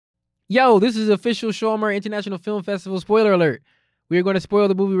Yo, this is official Sean Murray International Film Festival spoiler alert. We are going to spoil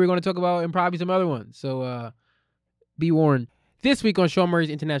the movie we're going to talk about and probably some other ones. So be warned. This week on Sean Murray's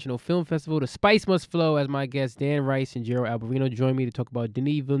International Film Festival, the spice must flow as my guests Dan Rice and Gerald Alberino join me to talk about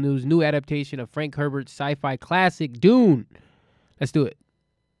Denis Villeneuve's new adaptation of Frank Herbert's sci-fi classic, Dune. Let's do it.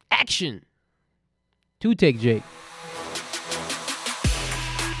 Action. Two take, Jake.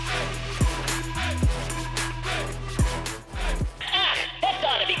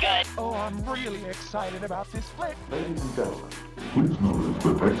 Oh, I'm really excited about this flick. Ladies and gentlemen, please notice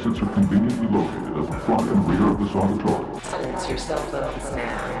that exits are conveniently located at the front and rear of this auditorium. Silence your cell phones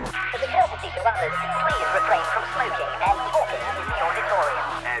now. As a courtesy to others, please refrain from smoking and talking in the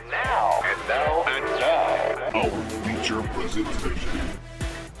auditorium. Our feature presentation.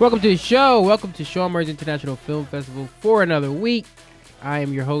 Welcome to the show. Welcome to Sean Murray's International Film Festival for another week. I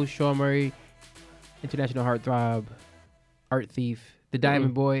am your host, Sean Murray, international heartthrob, art thief, the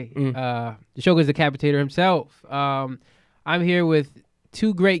Diamond Boy. The Shogun's Decapitator himself. I'm here with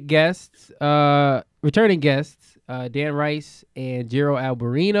two great guests, returning guests. Dan Rice and Gerald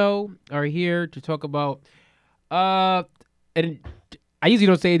Alberino are here to talk about, and I usually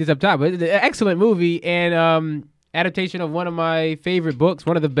don't say this up top, but it's an excellent movie and adaptation of one of my favorite books,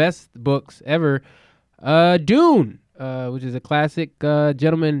 one of the best books ever, Dune, which is a classic.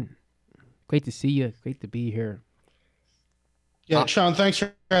 Gentlemen, great to see you. Great to be here. Yeah, Sean, thanks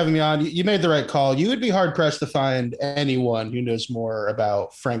for having me on. You made the right call. You would be hard-pressed to find anyone who knows more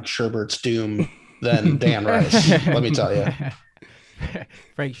about Frank Sherbert's Doom than Dan Rice, let me tell you.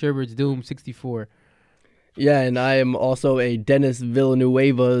 Frank Sherbert's Doom 64. Yeah, and I am also a Denis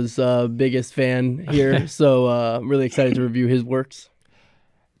Villeneuve's biggest fan here, so I'm really excited to review his works.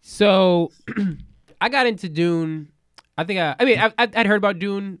 So, I got into Dune. I'd heard about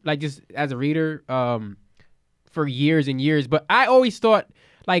Dune, like, just as a reader, for years and years, but I always thought,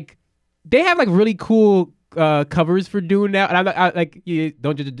 like, they have, like, really cool covers for Dune now, and I'm not, like, you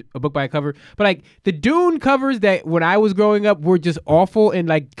don't judge a book by a cover, but, like, the Dune covers that when I was growing up were just awful and,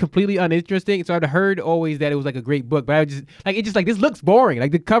 like, completely uninteresting, so I'd heard always that it was, like, a great book, but I was just, like, it just, like, this looks boring,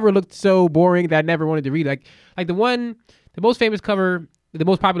 like, the cover looked so boring that I never wanted to read it. Like the most famous cover, the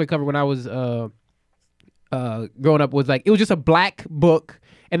most popular cover when I was growing up was, like, it was just a black book,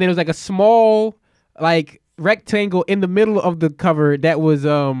 and then it was, like, a small, like, rectangle in the middle of the cover that was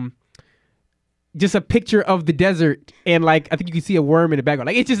just a picture of the desert, and, like, I think you can see a worm in the background.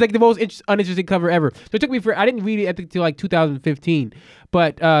 Like, it's just, like, the most uninteresting cover ever. So it took me I didn't read it until like 2015,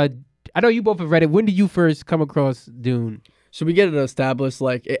 but I know you both have read it. When did you first come across Dune? Should we get it established,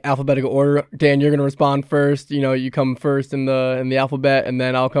 like, alphabetical order? Dan, you're gonna respond first. You know, you come first in the alphabet, and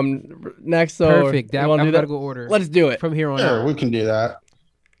then I'll come next. So Perfect. Alphabetical order. Let's do it from here on Sure, out. we can do that.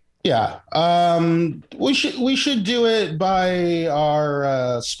 Yeah. We should do it by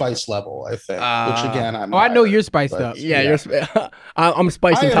our spice level, I think. Which again, I know you're spiced up. Yeah. I'm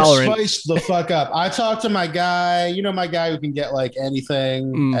spice I intolerant. am spiced the fuck up. I talked to my guy, my guy who can get, like,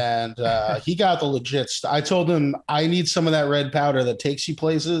 anything, and he got the legit I told him I need some of that red powder that takes you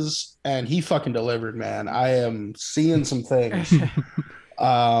places, and he fucking delivered, man. I am seeing some things.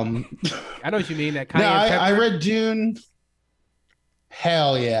 I know what you mean. That cayenne pepper. I read Dune.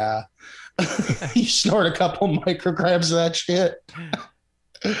 Hell yeah. You snort a couple micrograms of that shit.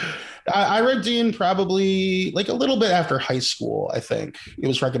 I read Dune probably, like, a little bit after high school, I think. It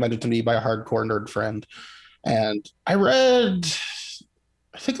was recommended to me by a hardcore nerd friend. And I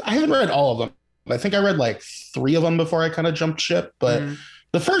think I haven't read all of them. I think I read like 3 of them before I kind of jumped ship. But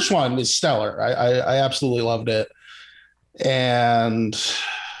the first one is stellar. I absolutely loved it. And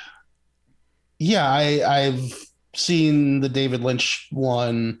yeah, I've seen the David Lynch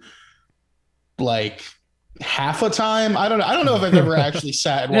one like half a time. I don't know if I've ever actually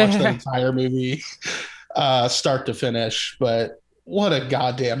sat and watched the entire movie start to finish, but what a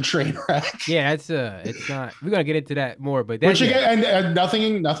goddamn train wreck. Yeah, it's not. We're gonna get into that more, but which again, and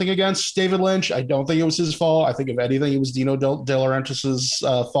nothing against David Lynch. I don't think it was his fault. I think if anything, it was Dino De Laurentiis's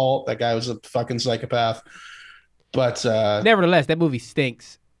fault. That guy was a fucking psychopath. But nevertheless, that movie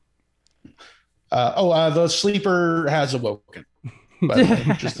stinks. The sleeper has awoken. By the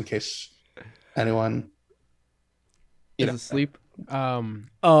way, just in case anyone is asleep. Yeah.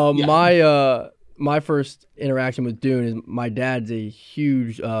 My first interaction with Dune is my dad's a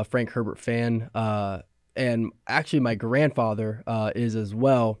huge Frank Herbert fan, and actually my grandfather is as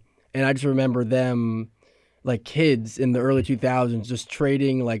well. And I just remember them, like, kids in the early 2000s, just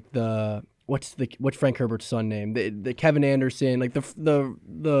trading, like, what's Frank Herbert's son name? The Kevin Anderson, like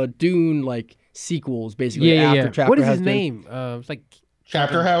the Dune, like, sequels basically. Yeah. After Chapter What is has his Dune. name? It's like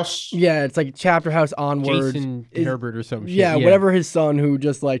Chapter House. Yeah, it's like Chapter House onwards. Jason Herbert or some shit. Yeah, whatever his son who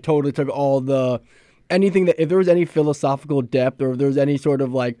just like totally took all the anything that if there was any philosophical depth or if there was any sort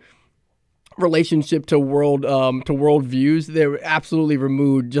of like relationship to world views, they were absolutely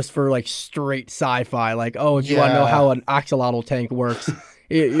removed just for like straight sci-fi. Like, oh, if you want to know how an axolotl tank works,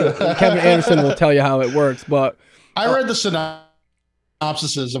 Kevin Anderson will tell you how it works. But I read the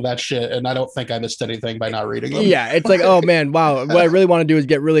synopsises of that shit, and I don't think I missed anything by not reading them. Yeah, it's like, oh man, wow. What I really want to do is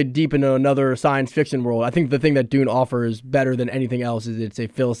get really deep into another science fiction world. I think the thing that Dune offers better than anything else is it's a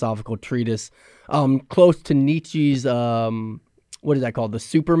philosophical treatise, close to Nietzsche's what is that called? The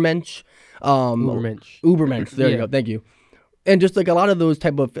Supermensch. Ubermensch. There you go. Thank you. And just like a lot of those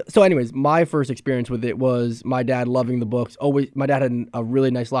type of. So, anyways, my first experience with it was my dad loving the books. My dad had a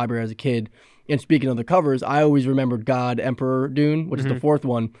really nice library as a kid. And speaking of the covers, I always remembered God Emperor Dune, which is the fourth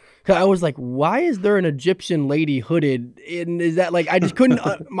one. Cause I was like, why is there an Egyptian lady hooded? And is that like I just couldn't?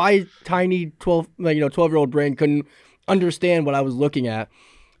 My tiny 12-year-old brain couldn't understand what I was looking at.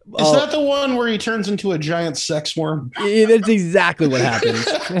 Is that the one where he turns into a giant sex worm? That's exactly what happens.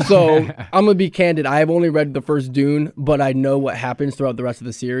 So I'm gonna be candid. I have only read the first Dune, but I know what happens throughout the rest of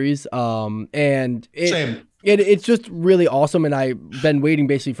the series. And Same. It's just really awesome, and I've been waiting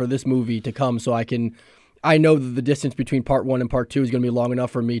basically for this movie to come so I know that the distance between part 1 and part 2 is going to be long enough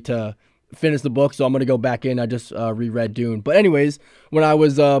for me to finish the book, so I'm going to go back in. I just reread Dune. But anyways, when I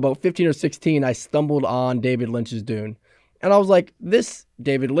was about 15 or 16, I stumbled on David Lynch's Dune. And I was like, this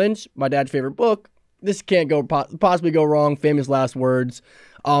David Lynch, my dad's favorite book, this can't possibly go wrong, famous last words.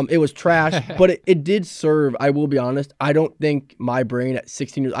 It was trash, but it did serve. I will be honest. I don't think my brain at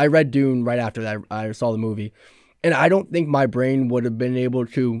 16 years, I read Dune right after that I saw the movie. And I don't think my brain would have been able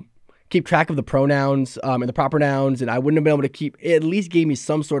to keep track of the pronouns and the proper nouns. And I wouldn't have been able to it at least gave me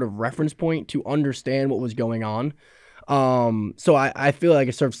some sort of reference point to understand what was going on. So I feel like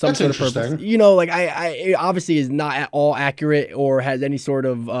it serves some sort of purpose. You know, like it obviously is not at all accurate or has any sort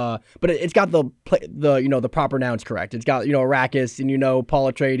of, but it's got the proper nouns correct. It's got, Arrakis and,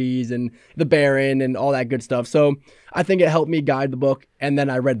 Paul Atreides and the Baron and all that good stuff. So I think it helped me guide the book. And then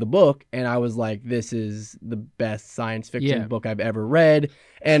I read the book and I was like, this is the best science fiction book I've ever read.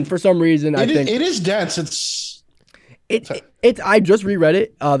 And for some reason, I think it is dense. I just reread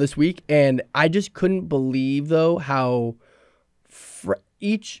it this week, and I just couldn't believe though how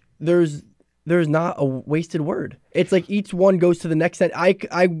there's not a wasted word. It's like each one goes to the next sentence.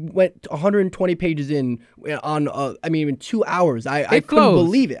 I went 120 pages in 2 hours. I couldn't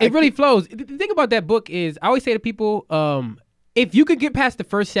believe it. It really flows. The thing about that book is I always say to people, if you could get past the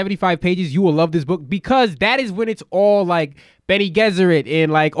first 75 pages, you will love this book because that is when it's all like Bene Gesserit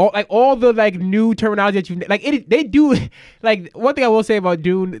and all the like new terminology that you like. They do like one thing I will say about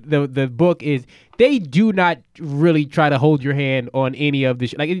Dune, the book is they do not really try to hold your hand on any of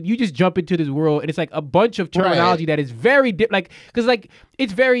this. Like you just jump into this world and it's like a bunch of terminology that is very because like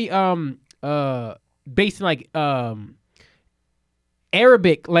it's very based in like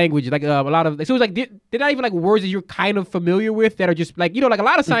Arabic language, like a lot of so it's like they're not even like words that you're kind of familiar with that are just like like a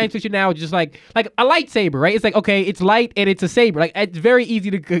lot of science fiction now is just like a lightsaber, right? It's like okay, it's light and it's a saber, like it's very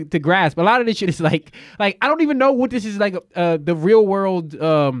easy to grasp. A lot of this shit is like I don't even know what this is like the real world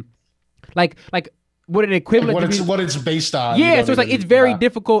like what an equivalent what it's based on. Yeah, so it's like it's very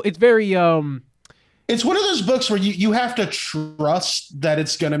difficult. It's very It's one of those books where you have to trust that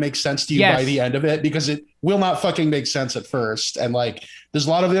it's going to make sense to you by the end of it because it will not fucking make sense at first. And like, there's a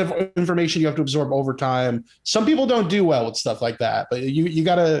lot of information you have to absorb over time. Some people don't do well with stuff like that, but you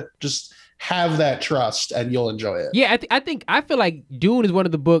got to just have that trust and you'll enjoy it. Yeah, I feel like Dune is one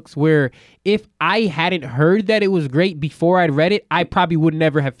of the books where if I hadn't heard that it was great before I'd read it, I probably would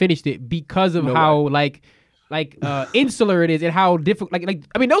never have finished it because of how insular it is and how difficult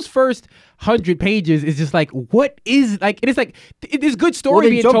those first 100 pages is just like what is like it is like it's good story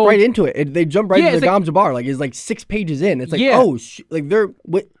being told. They jump right into it. They jump right into the Gom Jabbar. Like it's like 6 pages in. It's like they're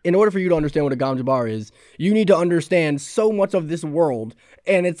in order for you to understand what a Gom Jabbar is, you need to understand so much of this world.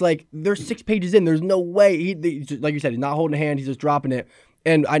 And it's like they're 6 pages in. There's no way like you said, he's not holding a hand. He's just dropping it.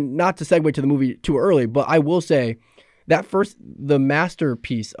 And not to segue to the movie too early, but I will say that the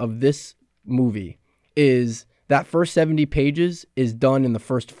masterpiece of this movie is that first 70 pages is done in the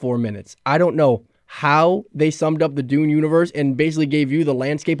first 4 minutes. I don't know how they summed up the Dune universe and basically gave you the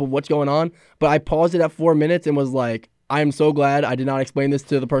landscape of what's going on, but I paused it at 4 minutes and was like, I am so glad I did not explain this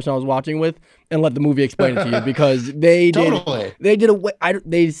to the person I was watching with and let the movie explain it to you because they did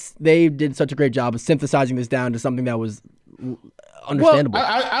such a great job of synthesizing this down to something that was understandable.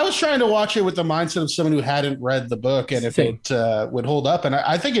 Well, I was trying to watch it with the mindset of someone who hadn't read the book and if it would hold up. And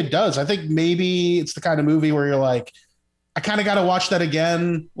I think it does. I think maybe it's the kind of movie where you're like, I kind of got to watch that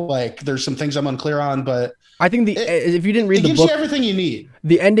again. Like, there's some things I'm unclear on, but I think if you didn't read it the gives book, you everything you need.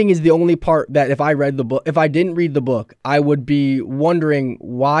 the ending is the only part that if I didn't read the book, I would be wondering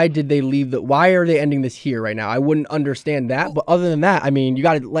why did they leave why are they ending this here right now? I wouldn't understand that. But other than that, I mean, you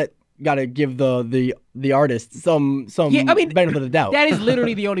got to give the artist some benefit of the doubt. That is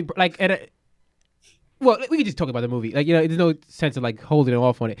literally the only well, we can just talk about the movie. Like, there's no sense of like holding it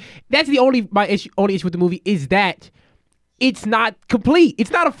off on it. That's the only issue with the movie is that it's not complete.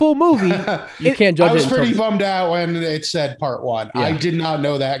 It's not a full movie. You can't judge it. I was pretty bummed out when it said part 1. Yeah. I did not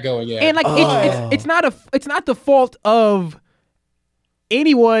know that going in. And like it's not the fault of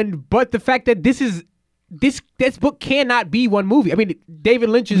anyone, but the fact that this book cannot be one movie. I mean, David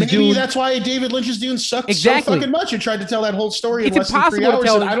Lynch's Maybe Dune. that's why David Lynch's Dune sucked Exactly. so fucking much. You tried to tell that whole story It's in less than 3 impossible to hours,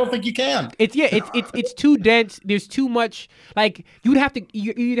 tell. and I don't think you can. It's too dense. There's too much. Like you'd have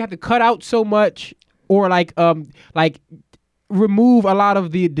to cut out so much, or like remove a lot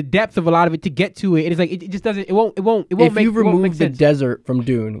of the depth of a lot of it to get to it. And it's like it just doesn't. It won't. If you remove the desert from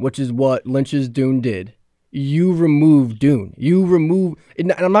Dune, which is what Lynch's Dune did, you remove Dune.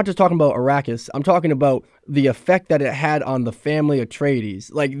 And I'm not just talking about Arrakis. I'm talking about the effect that it had on the family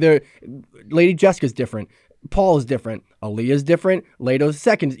Atreides. Like, Lady Jessica's different. Paul is different. Aaliyah's different. Leto's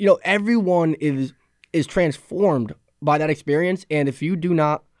second. Everyone is transformed by that experience. And if you do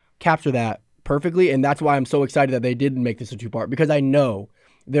not capture that perfectly, and that's why I'm so excited that they did make this a 2-part, because I know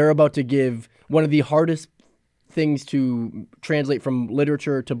they're about to give one of the hardest things to translate from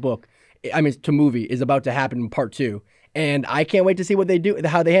literature to book, to movie, is about to happen in part 2. And I can't wait to see what they do,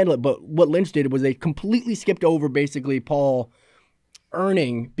 how they handle it. But what Lynch did was they completely skipped over basically Paul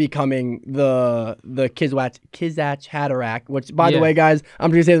becoming the Kwisatz Haderach, which, by the way, guys,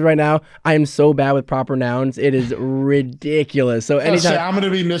 I'm just gonna say this right now, I am so bad with proper nouns. It is ridiculous. So anytime I'm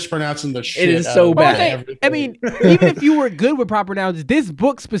gonna be mispronouncing the shit. It is so bad. I mean, even if you were good with proper nouns, this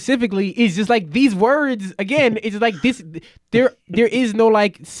book specifically is just like these words. Again, it's like this. There is no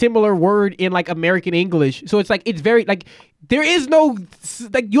like similar word in like American English. So it's like it's very like. There is no,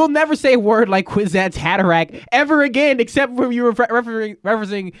 like, you'll never say a word like Kwisatz Haderach ever again, except when you were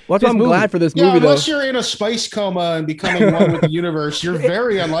referencing. Well, that's why I'm glad for this movie, Yeah, unless though. you're in a spice coma and becoming one with the universe, you're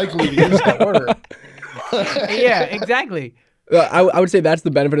very unlikely to use that word. Yeah, exactly. I would say that's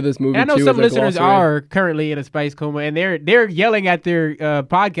the benefit of this movie. And I know too, some as a listeners glossary. are currently in a spice coma, and they're yelling at their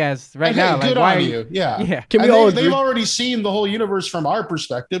podcasts right now. Good like, why on are you. Yeah. Yeah. Can we all agree? They've already seen the whole universe from our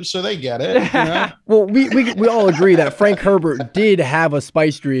perspective, so they get it. You know? Well, we all agree that Frank Herbert did have a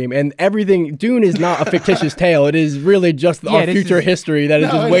spice dream, and everything. Dune is not a fictitious tale. It is really just our future history that is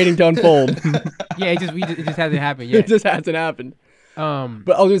just waiting to unfold. Yeah, it just hasn't happened yet. It just hasn't happened. But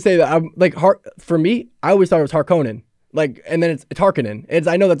I was gonna say that I'm like for me, I always thought it was Harkonnen. Like, and then it's Harkonnen.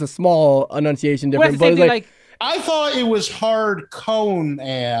 I know that's a small enunciation difference, but it's like I thought it was hard cone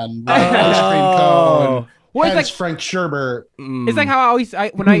and Oh. ice cream cone. Well, it's Hence like- Frank Sherbert. It's like how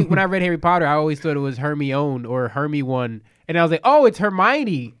when I read Harry Potter, I always thought it was Hermione or Hermione, and I was like, oh, it's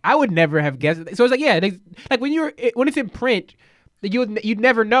Hermione. I would never have guessed it. So it's like, yeah, like when it's in print, you'd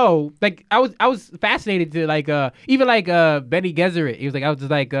never know. Like I was fascinated to like even like Benny Gesserit. He was like I was just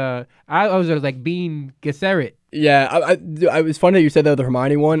like I was like Bean Gesserit. yeah. I was funny that you said that the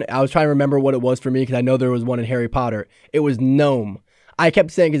Hermione one. I was trying to remember what it was for me because I know there was one in Harry Potter. It was gnome. I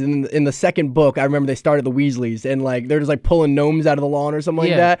kept saying because in the second book, I remember they started the Weasleys and like they're just like pulling gnomes out of the lawn or something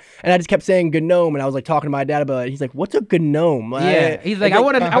like that. And I just kept saying gnome, and I was like talking to my dad about it. He's like, "What's a gnome?" Yeah, he's like, I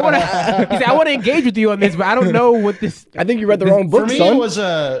want to. He said, I want to engage with you on this, but I don't know what this. I think you read the wrong book, For me, son. it was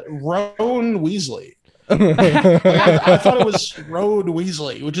Roan Weasley. I thought it was Road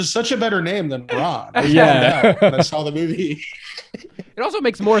Weasley, which is such a better name than Ron. Yeah. When I saw the movie. It also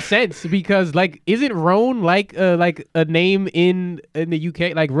makes more sense because, like, isn't Roan like a name in the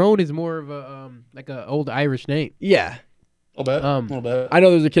UK? Like, Roan is more of a like a old Irish name. Yeah. A little bit. I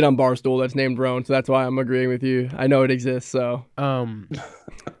know there's a kid on Barstool that's named Roan, so that's why I'm agreeing with you. I know it exists, so.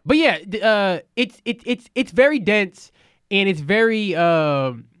 But yeah, it's very dense and it's very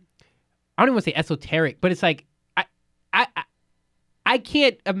I don't even want to say esoteric, but it's like I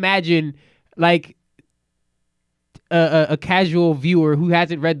can't imagine like a casual viewer who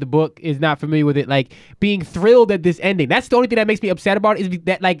hasn't read the book, is not familiar with it, like being thrilled at this ending. That's the only thing that makes me upset about it, is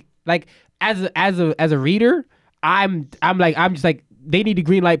that like as a reader, I'm just like, they need to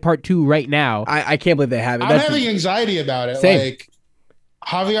greenlight part 2 right now. I can't believe they have it. I'm having anxiety about it. Same. Like,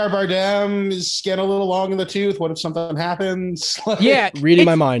 Javier Bardem is getting a little long in the tooth. What if something happens? Like, Yeah, Reading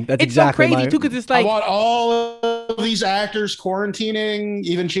my it's- mind. That's it's exactly so crazy my... too, because it's I like, want all of these actors quarantining,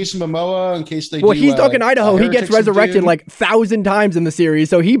 even Jason Momoa, in case they Well, do, he's stuck in Idaho. He gets Heretics of resurrected Dune. like 1,000 times in the series,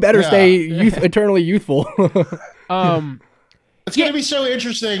 so he better Yeah. stay eternally youthful. It's going to be so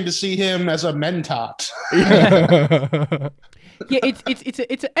interesting to see him as a mentat. Yeah,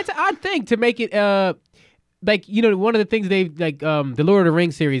 it's an odd thing to make it like, you know, one of the things they've like the Lord of the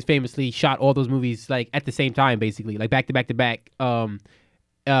Rings series famously shot all those movies like at the same time, basically, like back to back to back.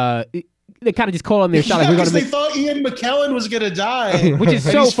 They kind of just call on their shot. Like, we're gonna they thought Ian McKellen was going to die, which is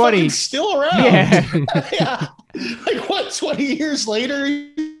and so he's funny. fucking still around. Yeah. Yeah. Like what? 20 years later.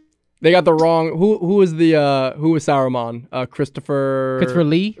 They got the wrong. Who was Saruman? Christopher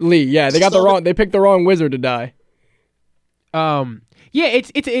Lee. Lee. Yeah, they got the wrong. They picked the wrong wizard to die. Yeah,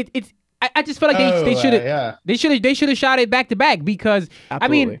 it's. I just feel like they should have. Yeah. They should have shot it back to back because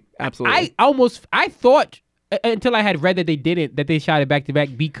Absolutely. I thought until I had read that they didn't, that they shot it back to back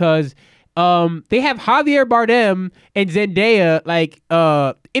because they have Javier Bardem and Zendaya like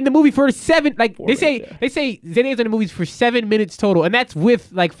in the movie for 7 like they say Zendaya's in the movies for 7 minutes total, and that's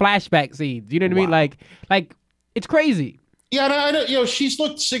with like flashback scenes. You know what I mean? Like it's crazy. Yeah, and I know, you know, she's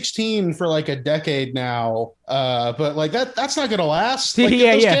looked 16 for like a decade now, but like that's not gonna last. Like,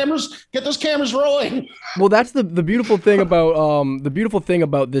 get those cameras rolling. Well, that's the beautiful thing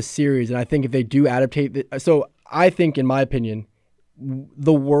about this series, and I think if they do adaptate so I think, in my opinion,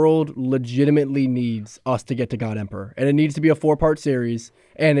 the world legitimately needs us to get to God Emperor, and it needs to be a 4-part series,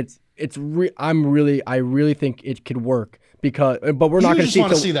 and I really think it could work. But we're not going to see. You just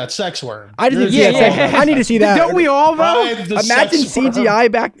want to see that sex worm. I just I need to see that. Don't we all, bro? Imagine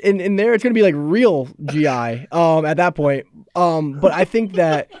CGI back in there. It's going to be like real GI at that point. But I think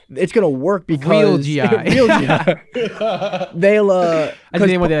that it's going to work because real GI. Real GI. They'll. I just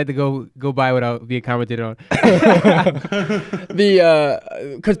didn't want that to go by without being commented on.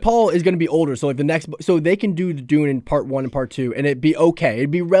 Because Paul is going to be older, so like so they can do the Dune in part 1 and part 2, and it'd be okay.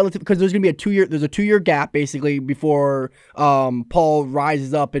 It'd be relative because there's going to be a 2-year gap basically before Paul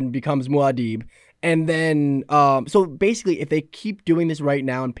rises up and becomes Muad'Dib. And then, so basically, if they keep doing this right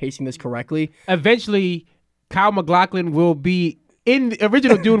now and pacing this correctly, eventually, Kyle MacLachlan will be in the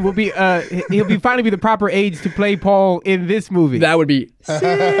original Dune. Will be he'll finally be the proper age to play Paul in this movie. That would be sick.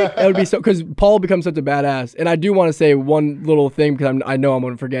 That would be so, because Paul becomes such a badass. And I do want to say one little thing because I know I'm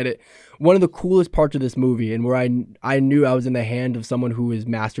going to forget it. One of the coolest parts of this movie, and where I knew I was in the hand of someone who has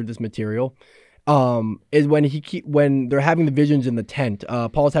mastered this material, is when they're having the visions in the tent.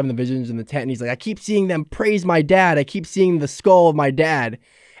 Paul's having the visions in the tent, and he's like, I keep seeing them praise my dad. I keep seeing the skull of my dad,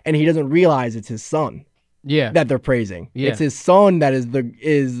 and he doesn't realize it's his son. Yeah, that they're praising. Yeah. It's his son that is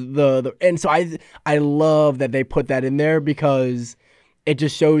the and so I love that they put that in there because it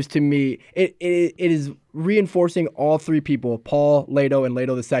just shows to me it is reinforcing all 3 people, Paul, Leto, and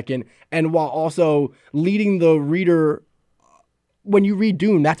Leto II, and while also leading the reader. When you read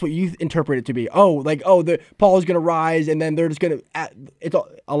Dune, that's what you interpret it to be. Paul is gonna rise, and then they're just gonna. It's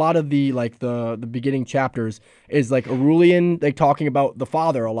a lot of the beginning chapters is like Aurelian, like talking about the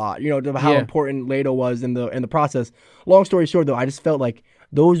father a lot. You know, how important Leto was in the process. Long story short, though, I just felt like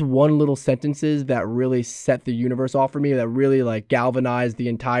those one little sentences that really set the universe off for me, that really like galvanized the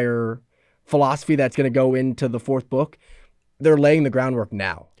entire philosophy that's gonna go into the 4th book. They're laying the groundwork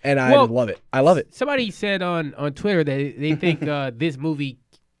now, and I love it. I love it. Somebody said on Twitter that they think this movie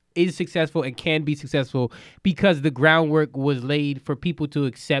is successful and can be successful because the groundwork was laid for people to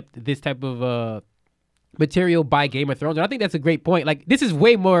accept this type of material by Game of Thrones. And I think that's a great point. Like, this is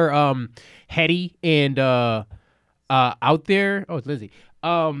way more heady and out there. Oh, it's Lizzie.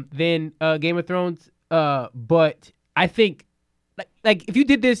 Than Game of Thrones. But I think like if you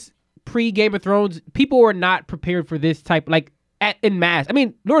did this pre-Game of Thrones, people were not prepared for this type, like in mass. I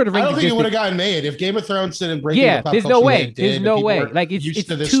mean, Lord of the Rings. I don't think it would have gotten made if Game of Thrones didn't break. Yeah, the pop there's culture no way. Did, there's no way. Like it's used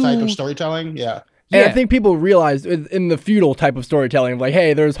to this too... type of storytelling. Yeah. And I think people realized in the feudal type of storytelling, like,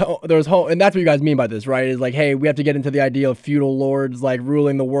 hey, there's home, and that's what you guys mean by this, right? Is like, hey, we have to get into the idea of feudal lords like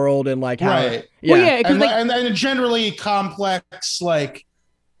ruling the world and like how, right. Yeah, well, yeah, and then generally complex like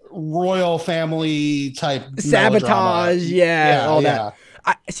royal family type sabotage, all that.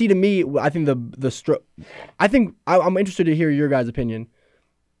 See, to me, I think I'm interested to hear your guys' opinion.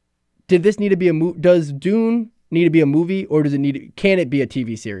 Did this need to be a movie? Does Dune need to be a movie, or can it be a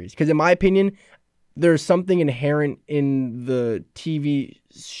TV series? Because in my opinion, there's something inherent in the TV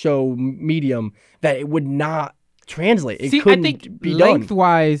show medium that it would not translate. It couldn't I think be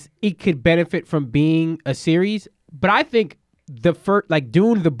lengthwise, it could benefit from being a series, but I think the first, like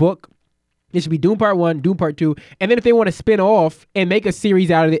Dune, the book, it should be Dune Part 1, Dune Part 2, and then if they want to spin off and make a series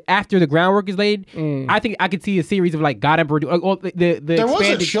out of it after the groundwork is laid, I think I could see a series of like God Emperor. There was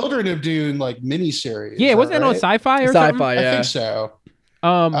a Children of Dune like miniseries. Yeah, wasn't that on Sci-Fi or something? I think so.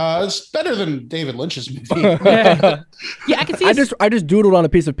 It's better than David Lynch's movie. Yeah, I can see. I just doodled on a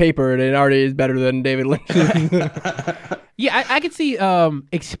piece of paper, and it already is better than David Lynch. Yeah, I could see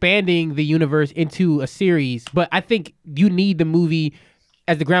expanding the universe into a series, but I think you need the movie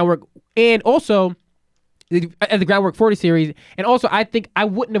as the groundwork, and also as the groundwork for the series. And also, I think I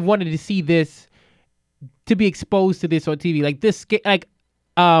wouldn't have wanted to see this to be exposed to this on TV. Like this,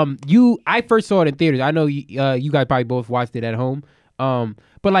 I first saw it in theaters. I know you guys probably both watched it at home.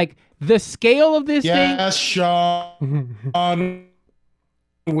 But like the scale of this thing. Yes, Sean.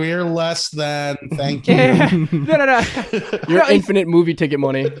 We're less than. Thank you. No. Your infinite movie ticket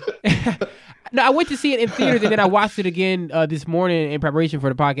money. No, I went to see it in theaters and then I watched it again this morning in preparation for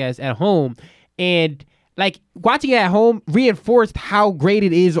the podcast at home. And like watching it at home reinforced how great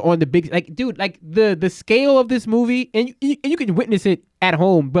it is on the big, like, dude, like the scale of this movie, and you can witness it at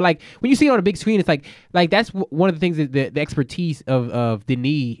home, but like when you see it on a big screen, it's like that's one of the things that the expertise of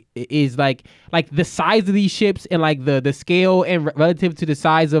Denis is like the size of these ships and like the scale and relative to the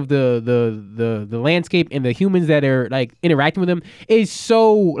size of the landscape and the humans that are like interacting with them is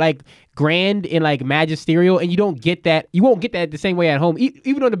so like grand and like magisterial, and you won't get that the same way at home,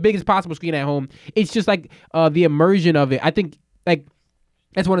 even on the biggest possible screen at home. It's just like the immersion of it. I think like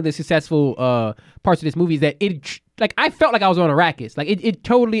that's one of the successful parts of this movie is that it like I felt like I was on Arrakis. Like it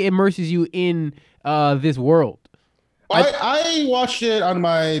totally immerses you in this world. I watched it on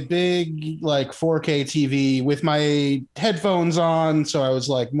my big like 4K TV with my headphones on, so I was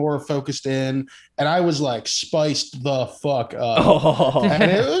like more focused in, and I was like spiced the fuck up. And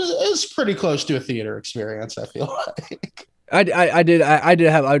it was pretty close to a theater experience, I feel like. I do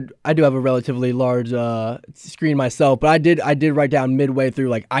have a relatively large screen myself, but I did write down midway through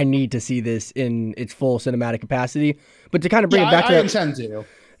like I need to see this in its full cinematic capacity. But to kind of bring it back to I intend to.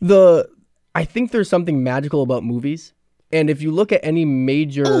 I think there's something magical about movies, and if you look at any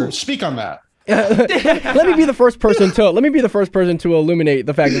major, speak on that. let me be the first person to illuminate the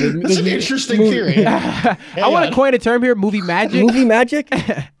fact that this is an interesting theory. I want to coin a term here: movie magic. Movie magic.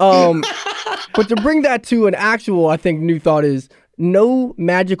 But to bring that to an actual, I think, new thought is no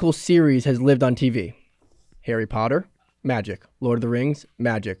magical series has lived on TV. Harry Potter, magic. Lord of the Rings,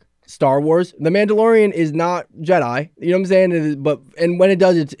 magic. Star Wars, The Mandalorian is not Jedi. You know what I'm saying? And when it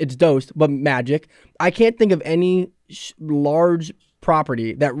does, it's dosed, but magic. I can't think of any large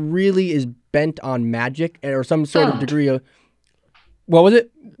property that really is bent on magic or some sort of degree of. What was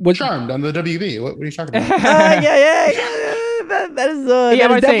it? Charmed on the WB. What are you talking about? Yeah. That is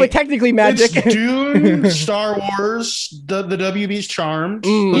definitely technically magic. It's Dune, Star Wars, the WB's Charmed.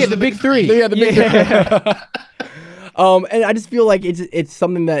 Yeah, the big three. Yeah, the big three. And I just feel like it's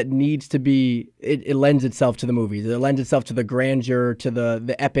something that needs to be. It lends itself to the movies. It lends itself to the grandeur, to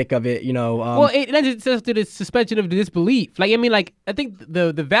the epic of it. You know. Well, it lends itself to the suspension of disbelief. Like I mean, like I think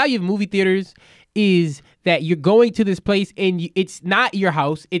the value of movie theaters is that you're going to this place and it's not your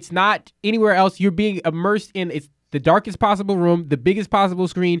house. It's not anywhere else. You're being immersed in the darkest possible room, the biggest possible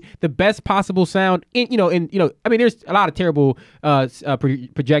screen, the best possible sound. I mean, there's a lot of terrible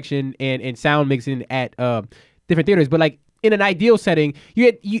projection and sound mixing at different theaters, but like in an ideal setting,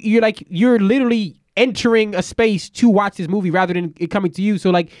 you're literally entering a space to watch this movie rather than it coming to you. So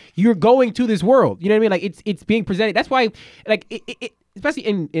like you're going to this world. You know what I mean? Like it's being presented. That's why like it especially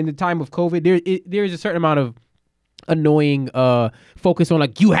in the time of COVID, there is a certain amount of annoying focus on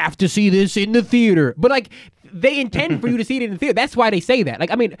like you have to see this in the theater, but like they intend for you to see it in the theater. That's why they say that.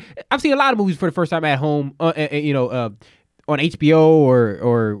 Like I mean, I've seen a lot of movies for the first time at home, on HBO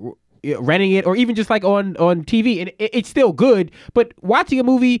or renting it, or even just like on TV, and it's still good. But watching a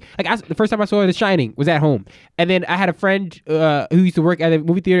movie, like the first time I saw The Shining was at home, and then I had a friend who used to work at a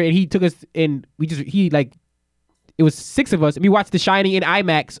movie theater, and he took us and it was 6 of us, and we watched The Shining in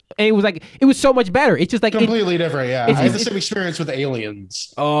IMAX, and it was so much better. It's just like completely different. Yeah, I had the same experience with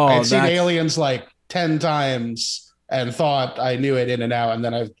Aliens. I had seen Aliens like 10 times and thought I knew it in and out, and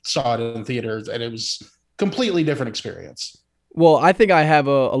then I saw it in theaters, and it was completely different experience. Well, I think I have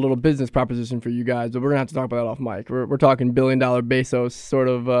a little business proposition for you guys, but we're gonna have to talk about that off mic. We're talking $1 billion Bezos sort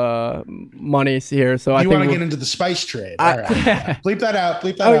of money here. So I want to get into the spice trade. All right. Bleep that out.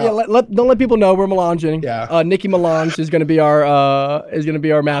 Bleep that out. Yeah, don't let people know we're melanging. Yeah. Nicki Melange is gonna be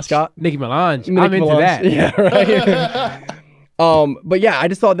our mascot. Nicki Melange. I'm into that. Yeah, right. But yeah, I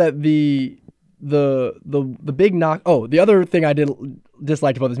just thought that the big knock. Oh, the other thing I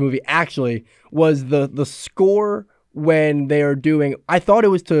disliked about this movie actually was the score. When they are doing, I thought it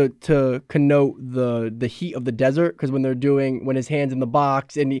was to connote the heat of the desert, because when his hand's in the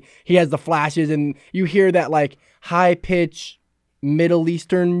box and he has the flashes and you hear that like high pitch Middle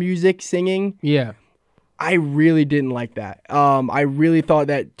Eastern music singing. Yeah, I really didn't like that. I really thought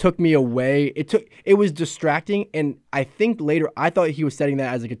that took me away. It was distracting, and I think later I thought he was setting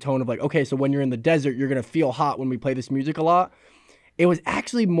that as like a tone of like, okay, so when you're in the desert, you're gonna feel hot when we play this music a lot. It was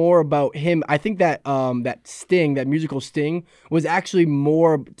actually more about him. I think that that musical sting, was actually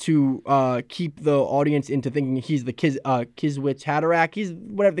more to keep the audience into thinking he's the Kiswich Haderach. He's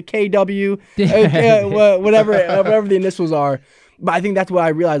whatever the KW, whatever the initials are. But I think that's what I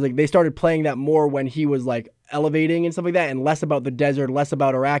realized. Like they started playing that more when he was like elevating and stuff like that, and less about the desert, less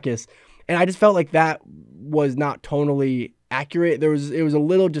about Arrakis. And I just felt like that was not tonally accurate. It was a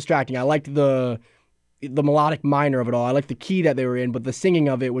little distracting. I liked the melodic minor of it all. I liked the key that they were in, but the singing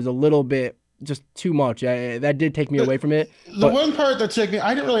of it was a little bit just too much. That did take me away from it. The one part that took me,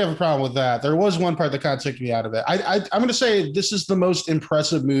 I didn't really have a problem with that. There was one part that kind of took me out of it. I'm going to say this is the most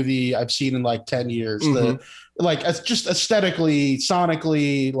impressive movie I've seen in like 10 years. Mm-hmm. It's just aesthetically,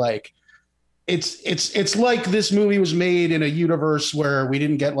 sonically, like it's like this movie was made in a universe where we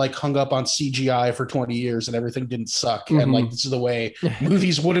didn't get like hung up on CGI for 20 years and everything didn't suck. Mm-hmm. And like, this is the way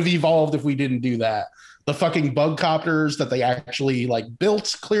movies would have evolved if we didn't do that. The fucking bug copters that they actually like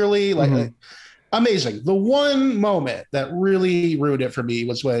built clearly, like amazing. The one moment that really ruined it for me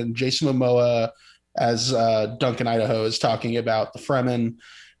was when Jason Momoa as Duncan Idaho is talking about the Fremen,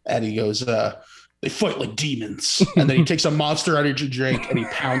 and he goes, they fight like demons. And then he takes a Monster Energy drink and he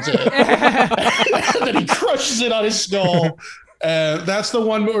pounds it. And then he crushes it on his skull. That's the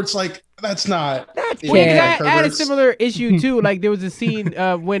one where it's like, that's not. I had a similar issue too. Like there was a scene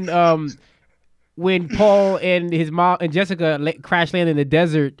when Paul and his mom and Jessica crash land in the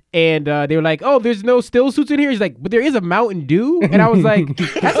desert, and they were like, "Oh, there's no still suits in here." He's like, "But there is a Mountain Dew," and I was like,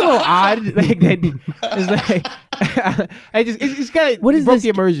 "That's a little odd." Like that, it's like, it's kind of broke the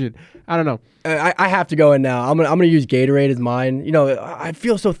immersion. I don't know. I have to go in now. I'm gonna use Gatorade as mine. You know, I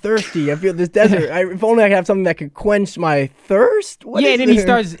feel so thirsty. I feel this desert. If only I could have something that could quench my thirst. And then he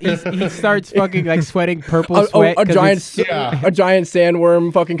starts fucking like sweating purple sweat. A giant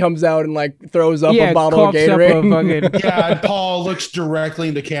sandworm fucking comes out and like throws up a bottle of Gatorade. And Paul looks directly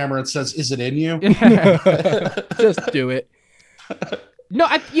into camera and says, "Is it in you?" Just do it. No,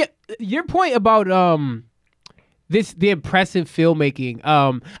 your point about the impressive filmmaking.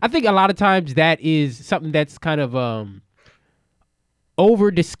 I think a lot of times that is something that's kind of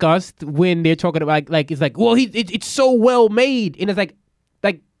over discussed when they're talking about like it's like, well, it's so well made, and it's like a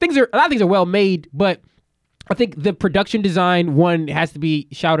lot of things are well made, but I think the production design one has to be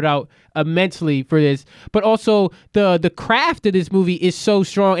shouted out immensely for this, but also the craft of this movie is so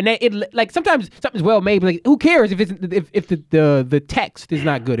strong, and that it like sometimes something's well made, but like who cares if the text is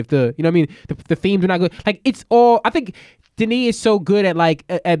not good, if the the themes are not good. Like it's all, I think Denis is so good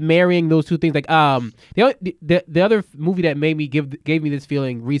at marrying those two things. Like the other movie that gave me this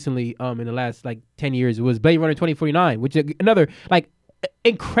feeling recently in the last like 10 years was Blade Runner 2049, which is another like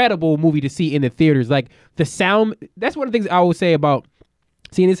incredible movie to see in the theaters. Like the sound, that's one of the things I always say about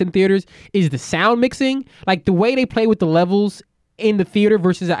seeing this in theaters is the sound mixing. Like the way they play with the levels in the theater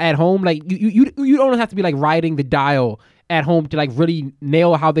versus at home. Like you don't have to be like riding the dial at home to like really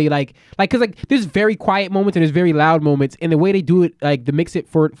nail how they like because like there's very quiet moments and there's very loud moments, and the way they do it, like the mix it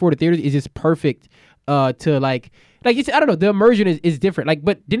for the theaters is just perfect to like it's, I don't know, the immersion is different. Like,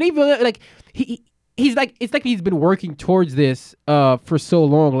 but Denis Villeneuve, like he's like, it's like he's been working towards this for so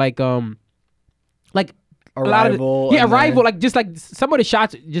long. Like Arrival. Arrival. Like just like some of the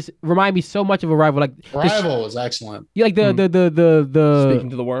shots just remind me so much of Arrival. Like Arrival was excellent. Yeah, like the speaking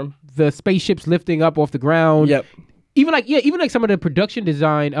to the worm, the spaceships lifting up off the ground. Yep. Even like some of the production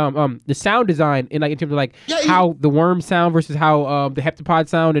design, the sound design, in terms of like how the worms sound versus how the heptapod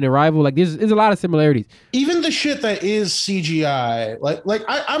sound in Arrival, like there's a lot of similarities. Even the shit that is CGI, like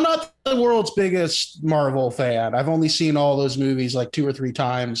I'm not the world's biggest Marvel fan. I've only seen all those movies like 2 or 3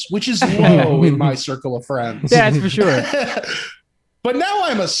 times, which is low in my circle of friends. Yeah, that's for sure. But now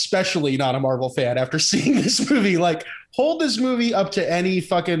I'm especially not a Marvel fan after seeing this movie. Like, hold this movie up to any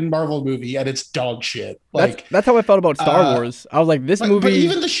fucking Marvel movie and it's dog shit. Like that's how I felt about Star Wars. I was like, this movie. But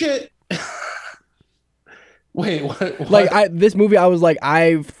even the shit. Wait, what? Like this movie, I was like,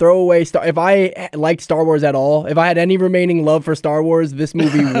 I throw away if I liked Star Wars at all, if I had any remaining love for Star Wars, this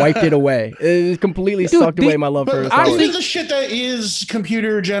movie wiped it away. It completely sucked away my love for Star Wars. Even the shit that is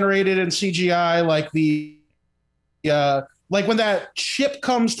computer generated and CGI, like like when that ship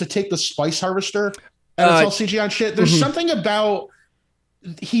comes to take the spice harvester and it's all CGI and shit, there's something about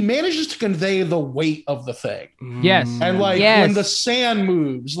he manages to convey the weight of the thing. Yes. And like when the sand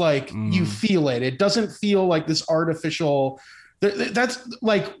moves, like you feel it. It doesn't feel like this artificial. That's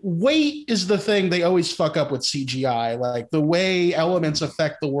like weight is the thing they always fuck up with CGI. Like the way elements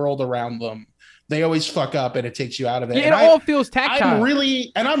affect the world around them. they always fuck up and it takes you out of it. Yeah, And it all feels tactile.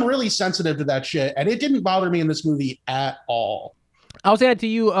 I'm really sensitive to that shit, and it didn't bother me in this movie at all. I was saying that to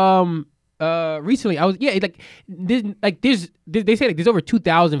you recently. I was they say like there's over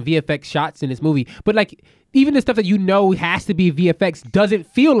 2,000 VFX shots in this movie, but like even the stuff that you know has to be VFX doesn't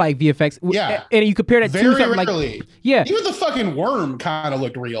feel like VFX. Yeah. And you compare that Very to something rarely. like even the fucking worm kind of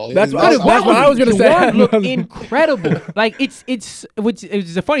looked real. That's what what I was gonna the say. worm looked incredible. Like it's which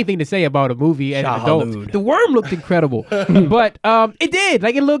is a funny thing to say about a movie and an adult. Shahalud. The worm looked incredible, but it did.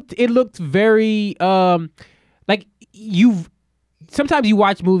 Like it looked very like you've. Sometimes you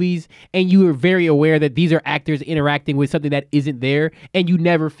watch movies and you are very aware that these are actors interacting with something that isn't there, and you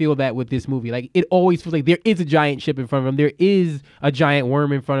never feel that with this movie. Like it always feels like there is a giant ship in front of them, there is a giant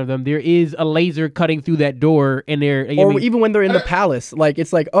worm in front of them, there is a laser cutting through that door, and even when they're in the palace, like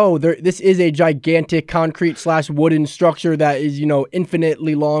it's like, oh, this is a gigantic concrete / wooden structure that is,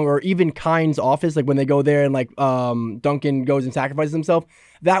 infinitely long. Or even Kyne's office, like when they go there and like Duncan goes and sacrifices himself.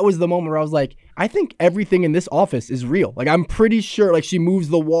 That was the moment where I was like, I think everything in this office is real. Like, I'm pretty sure, like, she moves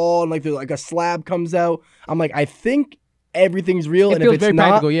the wall and, like, a slab comes out. I'm like, I think everything's real. It and feels if it's very not,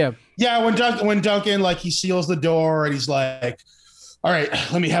 practical, yeah. Yeah, when Duncan, like, he seals the door and he's like, all right,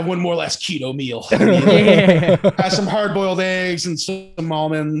 let me have one more last keto meal. Yeah. Has some hard-boiled eggs and some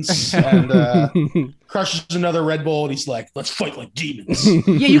almonds and crushes another Red Bull and he's like, let's fight like demons.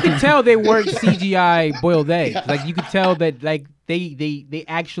 Yeah, you can tell they weren't CGI boiled eggs. Like you could tell that like they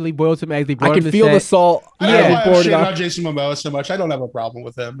actually boiled some eggs. They brought I them can to feel set. the salt. I don't know why I'm poured it shitting on. on Jason Momoa so much. I don't have a problem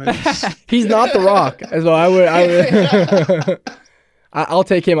with him. He's not The Rock. So I would I'll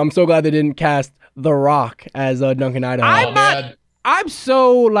take him. I'm so glad they didn't cast The Rock as Duncan Idaho. I'm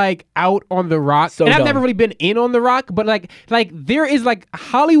so like out on The Rock, So and I've dumb. never really been in on The Rock, but like there is like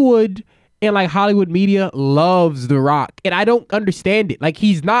Hollywood and like Hollywood media loves The Rock, and I don't understand it. Like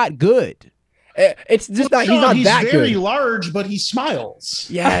he's not good. It's just not. He's not he's that very good. large, but he smiles.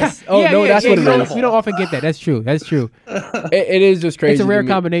 Yes. Oh no, that's what it is. We don't often get that. That's true. It is just crazy. It's a rare to me.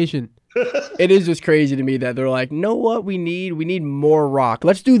 combination. It is just crazy to me that they're like, know what we need? We need more Rock.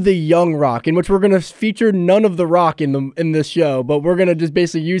 Let's do the young Rock, in which we're gonna feature none of the Rock in this show, but we're gonna just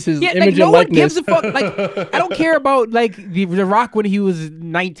basically use his Yeah, image like, no and one likeness. gives a fuck. Like I don't care about like the Rock when he was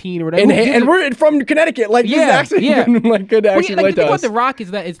 19 or whatever. and Who gives and a- we're from Connecticut. Like this is actually like good to Well, actually like, relate the thing to about us. The Rock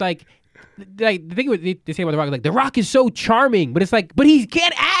is that it's like the thing what they say about The Rock is like The Rock is so charming, but it's like, but he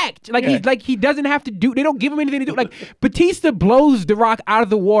can't act. Like he's like he doesn't have to do. They don't give him anything to do. Like Batista blows The Rock out of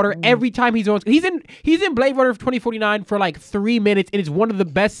the water every time he's on. He's in Blade Runner 2049 for like 3 minutes, and it's one of the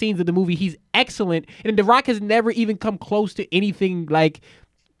best scenes of the movie. He's excellent, and The Rock has never even come close to anything like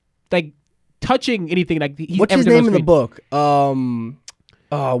touching anything like he's What's ever his done on name in the screen.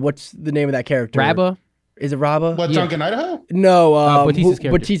 book? What's the name of that character? Rabba. Is it Rabba? What, Duncan Idaho? No, Batista's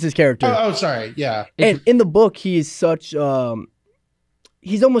character. Batista's character. Oh, sorry. Yeah. And in the book, he is such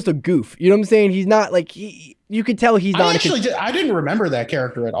he's almost a goof. You know what I'm saying? He's not like you could tell he's not. I didn't remember that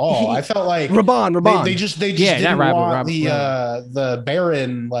character at all. I felt like Raban. They just Yeah, didn't not Rabba, want Rabba. the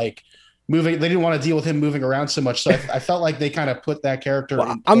Baron like moving. They didn't want to deal with him moving around so much. So I felt like they kind of put that character.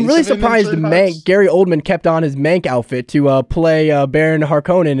 Well, in I'm place really of him in surprised certain Mank, parts. Gary Oldman kept on his Mank outfit to play Baron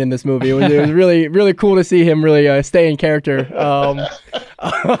Harkonnen in this movie. It was really really cool to see him really stay in character. With Gary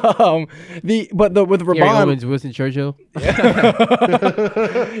Raban, Oldman's Winston Churchill.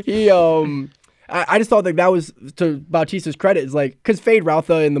 he I just thought that was to Bautista's credit is like because Fade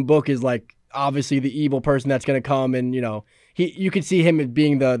Routha in the book is like obviously the evil person that's going to come and you could see him as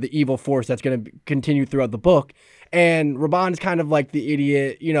being the evil force that's going to continue throughout the book. And Raban's kind of like the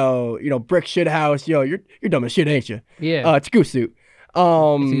idiot, brick shit house. You're dumb as shit, ain't you? Yeah. It's Goose Suit.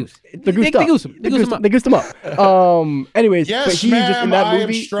 They goosed him up. Anyways, Yes, but he's ma'am, just in that I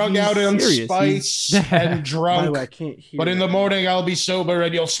movie. am strung he's out on serious. spice and By the drunk. way, I can't hear. But in the morning, I'll be sober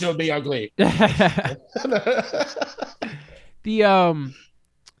and you'll still be ugly. What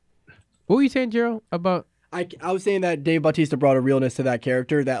were you saying, Gerald, about? I was saying that Dave Bautista brought a realness to that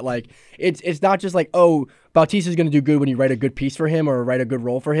character that like it's not just like, oh, Bautista's gonna do good when you write a good piece for him or write a good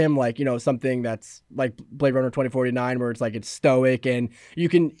role for him, like something that's like Blade Runner 2049 where it's like it's stoic and you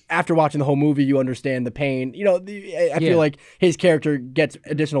can after watching the whole movie you understand the pain. I feel like his character gets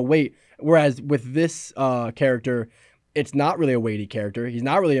additional weight, whereas with this character, it's not really a weighty character. He's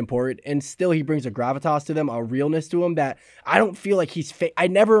not really important, and still he brings a gravitas to them, a realness to him that I don't feel like he's fake. I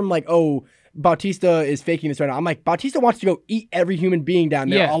never am like, oh, Bautista is faking this right now. I'm like, Bautista wants to go eat every human being down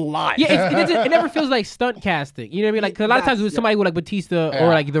there alive. Yeah, it never feels like stunt casting. You know what I mean? Like 'cause a lot of times with somebody with like Batista or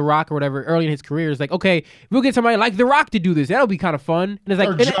like The Rock or whatever early in his career, it's like, okay, we'll get somebody like The Rock to do this. That'll be kind of fun. And it's like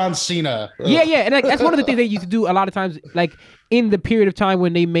Or John Cena. Yeah, and like that's one of the things they used to do a lot of times, like in the period of time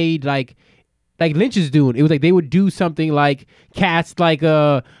when they made like like Lynch is doing. It was like they would do something like cast like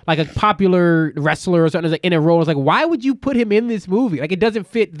a popular wrestler or something like in a role. It's like, why would you put him in this movie? Like, it doesn't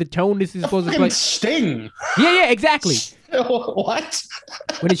fit the tone this is supposed to play. Sting. Yeah, exactly. What?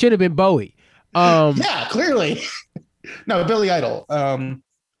 When it should have been Bowie. Yeah, clearly. No, Billy Idol.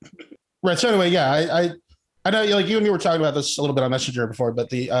 Right. So anyway, yeah, I know, like, you and me were talking about this a little bit on Messenger before, but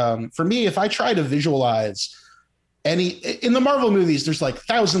for me, if I try to visualize in the Marvel movies, there's like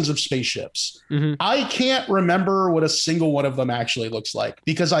thousands of spaceships. Mm-hmm. I can't remember what a single one of them actually looks like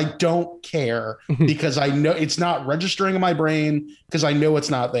because I don't care, because I know it's not registering in my brain, because I know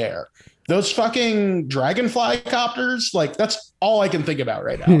it's not there. Those fucking dragonfly copters, like, that's all I can think about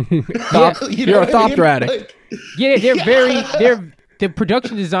right now. You're a Thopter addict. Like, Yeah, the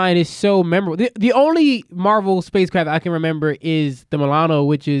production design is so memorable. The only Marvel spacecraft I can remember is the Milano,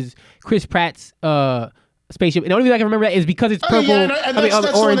 which is Chris Pratt's spaceship. And the only reason I can remember that is because it's purple, and that's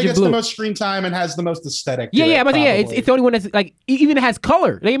the one orange, that and gets blue. the most screen time and has the most aesthetic. It's the only one that's like even has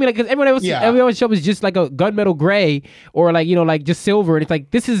color. Like, I mean, like, because everyone else show is just like a gunmetal gray or like, you know, like just silver, and it's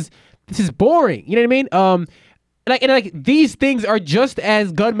like this is boring. You know what I mean? Like these things are just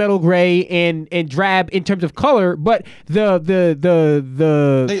as gunmetal gray and drab in terms of color, but they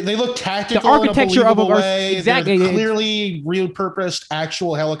look tactical. The architecture in a of a way. exactly They're clearly repurposed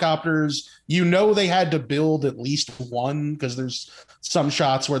actual helicopters. You know, they had to build at least one because there's some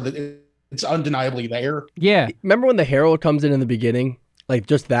shots where it's undeniably there. Yeah. Remember when the Herald comes in the beginning, like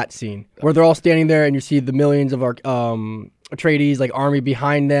just that scene where they're all standing there and you see the millions of our Atreides like army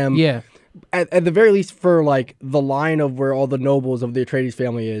behind them. Yeah. At the very least, for like the line of where all the nobles of the Atreides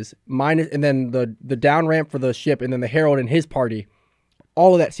family is, and then the down ramp for the ship, and then the Herald and his party,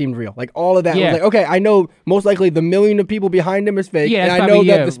 all of that seemed real. Like all of that was like, okay, I know most likely the million of people behind him is fake, and I know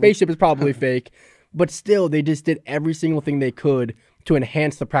that the spaceship is probably fake, but still, they just did every single thing they could to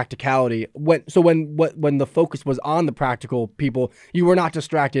enhance the practicality. When the focus was on the practical people, you were not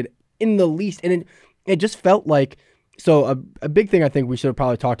distracted in the least, and it just felt like. So a big thing I think we should have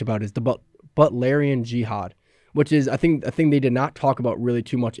probably talked about is the Butlerian Jihad, which is I think a thing they did not talk about really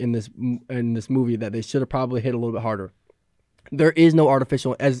too much in this movie that they should have probably hit a little bit harder. There is no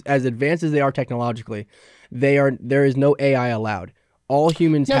artificial, as advanced as they are technologically, there is no AI allowed. All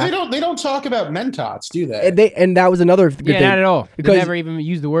humans. Yeah, they don't talk about Mentats, do they? And that was another good thing. Not at all. Because they never even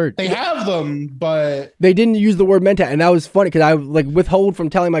used the word. They have them, but they didn't use the word Mentat, and that was funny because I like withhold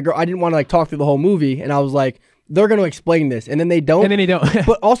from telling my girl. I didn't want to like talk through the whole movie, and I was like, they're going to explain this, and then they don't.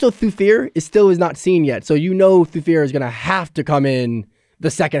 But also, Thufir is not seen yet, so you know Thufir is going to have to come in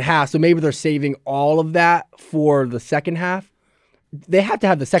the second half. So maybe they're saving all of that for the second half. They have to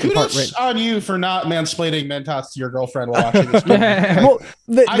have the second part written. On you for not mansplaining Mentats to your girlfriend while watching this movie.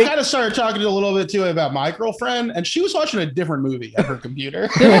 I kind of started talking a little bit to about my girlfriend, and she was watching a different movie at her computer.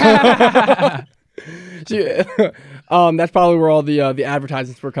 That's probably where all the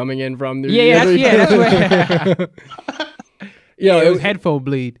advertisements were coming in from. That's where. It was headphone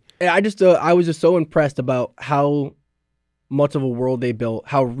bleed. I was just so impressed about how much of a world they built,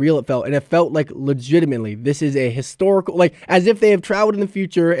 how real it felt, and it felt like legitimately this is a historical, like as if they have traveled in the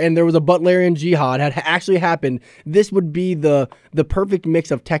future and there was a Butlerian Jihad had actually happened. This would be the perfect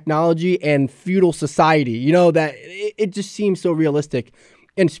mix of technology and feudal society. You know, that it just seems so realistic.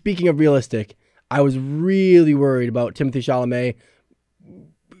 And speaking of realistic, I was really worried about Timothée Chalamet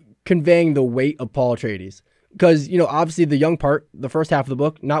conveying the weight of Paul Atreides. Because, you know, obviously the young part, the first half of the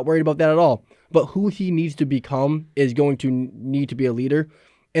book, not worried about that at all. But who he needs to become is going to need to be a leader.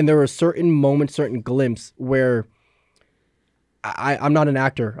 And there are certain moments, certain glimpses where I'm not an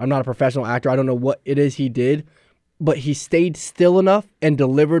actor. I'm not a professional actor. I don't know what it is he did. But he stayed still enough and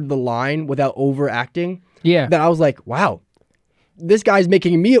delivered the line without overacting. Yeah. That I was like, wow. This guy's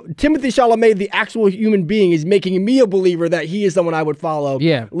making me, Timothée Chalamet, the actual human being, is making me a believer that he is someone I would follow.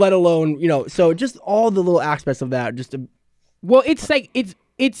 Yeah. Let alone, you know, so just all the little aspects of that. Well, it's like, it's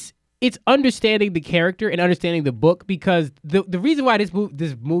understanding the character and understanding the book, because the reason why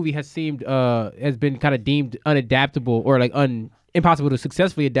this movie has been kind of deemed unadaptable or like impossible to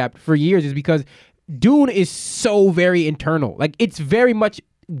successfully adapt for years is because Dune is so very internal. Like, it's very much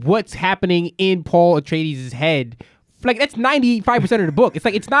what's happening in Paul Atreides' head. Like, that's 95% of the book. It's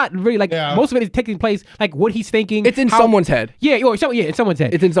like, it's not really like, most of it is taking place, like, what he's thinking. It's in someone's head. Yeah, it's someone's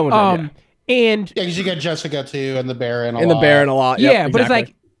head. It's in someone's head, And because you get Jessica, too, and the Baron a lot. Yeah, yep, but it's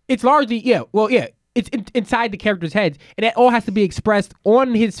like, it's largely, it's inside the character's heads. And that all has to be expressed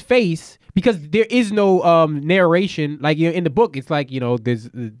on his face, because there is no narration. Like, you know, in the book, it's like, you know, there's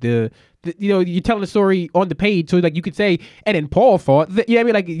you're telling the story on the page, so like you could say, and then Paul fought. You know what I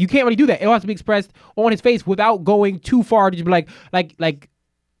mean? Like, you can't really do that. It has to be expressed on his face without going too far to just be like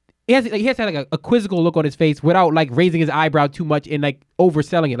he has to have like a quizzical look on his face without like raising his eyebrow too much and like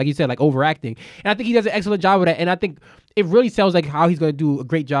overselling it, like you said, like overacting. And I think he does an excellent job of that. And I think it really sells like how he's going to do a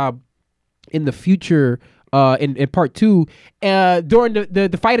great job in the future. In part 2, during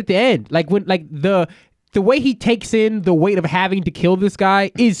the fight at the end, like when like the way he takes in the weight of having to kill this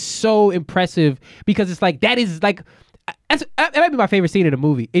guy is so impressive, because it's like that might be my favorite scene in the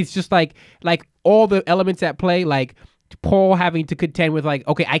movie. It's just like all the elements at play, like Paul having to contend with like,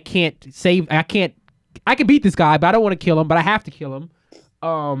 okay, I can beat this guy, but I don't want to kill him, but I have to kill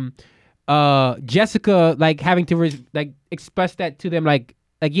him. Jessica like having to like express that to them, like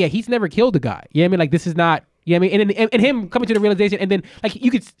yeah, he's never killed a guy. You know what I mean? Like this is not, you know what I mean? And him coming to the realization, and then like you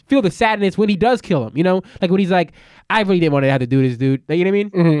could feel the sadness when he does kill him, you know? Like when he's like, I really didn't want to have to do this, dude. You know what I mean?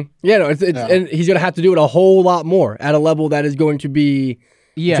 Mm-hmm. Yeah, no, it's and he's going to have to do it a whole lot more at a level that is going to be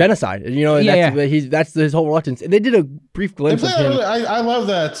genocide. You know, that's his whole reluctance. They did a brief glimpse of him. I love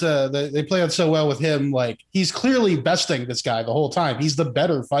that they play it so well with him. Like he's clearly besting this guy the whole time. He's the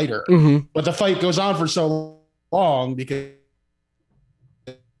better fighter, but the fight goes on for so long because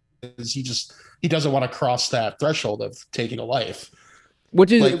he doesn't want to cross that threshold of taking a life,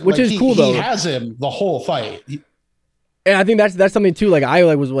 which is cool though. He has him the whole fight. And I think that's something too. Like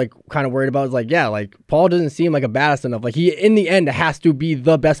I was like kind of worried about. Is like, yeah, like Paul doesn't seem like a badass enough. Like he in the end has to be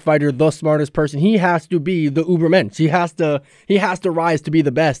the best fighter, the smartest person. He has to be the Ubermensch. He has to rise to be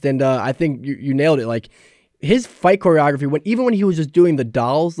the best. And I think you nailed it. Like his fight choreography, even when he was just doing the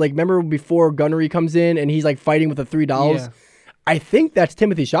dolls. Like remember before Gunnery comes in and he's like fighting with the 3 dolls. Yeah. I think that's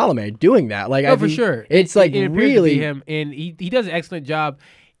Timothée Chalamet doing that. Like, for sure. It's like it really him, and he does an excellent job.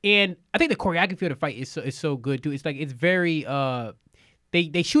 And I think the choreography of the fight is so good too. It's like it's very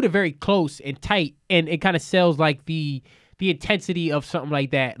they shoot it very close and tight, and it kind of sells like the intensity of something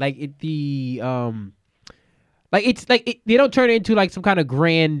like that. Like they don't turn it into like some kind of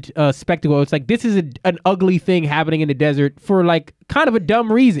grand spectacle. It's like this is an ugly thing happening in the desert for like kind of a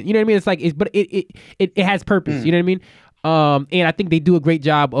dumb reason. You know what I mean? It's like but it has purpose. You know what I mean? And I think they do a great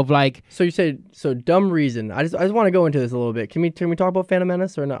job of like. So you said dumb reason. I just want to go into this a little bit. Can we talk about Phantom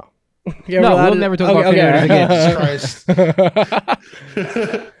Menace or no? No, we'll never talk about Phantom Menace again. Christ.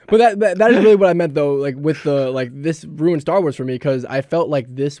 But that is really what I meant though. Like with the like this ruined Star Wars for me because I felt like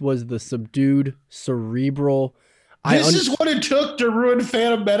this was the subdued, cerebral. This is what it took to ruin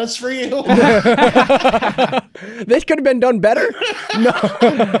Phantom Menace for you? This could have been done better?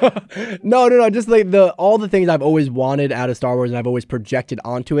 No. Just like all the things I've always wanted out of Star Wars and I've always projected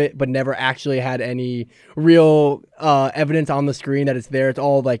onto it, but never actually had any real evidence on the screen that it's there. It's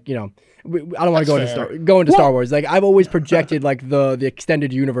all like, you know, I don't want to go into Star Wars. Like I've always projected like the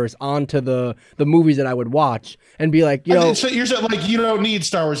extended universe onto the movies that I would watch and be like, you know. So you're saying like you don't need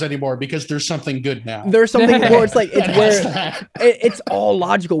Star Wars anymore because there's something good now. There's something where it's like it's all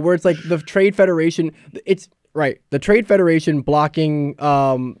logical. Where it's like the Trade Federation. It's right. The Trade Federation blocking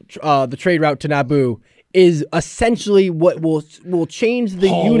the trade route to Naboo is essentially what will change the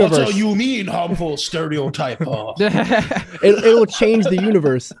universe. That's all you mean, harmful stereotype. It will change the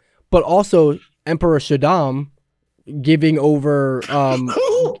universe. But also Emperor Shaddam giving over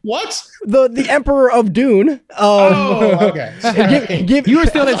what? The Emperor of Dune. Okay. You were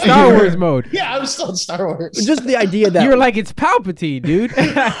still in Star Wars mode. Yeah, I was still in Star Wars. Just the idea that you were like, it's Palpatine, dude.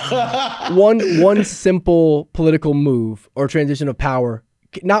 one simple political move or transition of power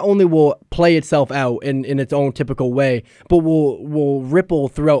not only will play itself out in its own typical way, but will ripple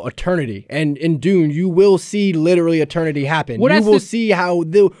throughout eternity. And in Dune, you will see literally eternity happen. You will see how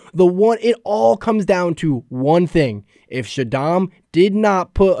the one, it all comes down to one thing. If Shaddam did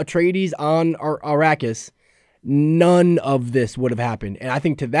not put Atreides on Arrakis, none of this would have happened. And I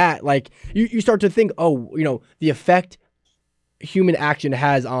think to that, like, you start to think, oh, you know, the effect human action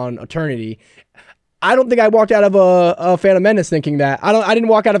has on eternity. I don't think I walked out of a Phantom Menace thinking that. I didn't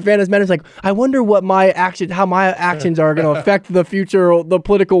walk out of Phantom Menace like, I wonder what how my actions are going to affect the future, the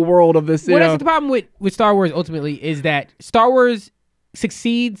political world of this. Well, that's the problem with Star Wars ultimately is that Star Wars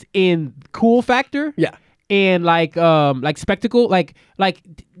succeeds in cool factor. Yeah. And like spectacle, like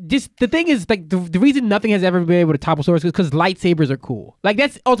just the thing is like the reason nothing has ever been able to topple Star Wars is because lightsabers are cool. Like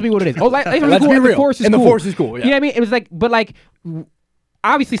that's ultimately what it is. Oh, lightsabers are cool. And the Force is cool. The Force is cool. Yeah. You know what I mean? It was like, but like.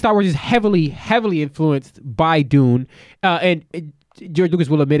 Obviously, Star Wars is heavily influenced by Dune, and George Lucas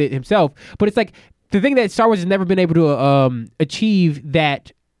will admit it himself. But it's like the thing that Star Wars has never been able to achieve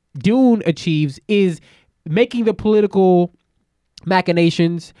that Dune achieves is making the political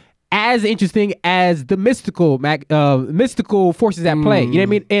machinations as interesting as the mystical forces at play. You know what I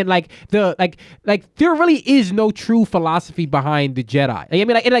mean? And like there really is no true philosophy behind the Jedi. I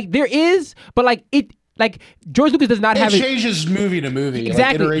mean, like there is, but like it. like George Lucas does not have it changes movie to movie.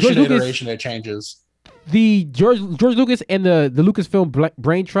 Exactly. Like, George iteration to Lucas- iteration, it changes. the George Lucas and the Lucasfilm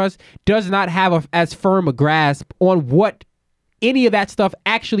Brain Trust does not have as firm a grasp on what any of that stuff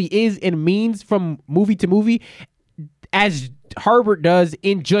actually is and means from movie to movie as Herbert does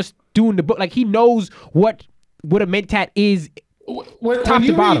in just doing the book. Like he knows what a mentat is top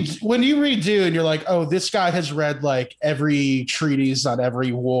to bottom. When you read Dune, you're like, oh, this guy has read like every treatise on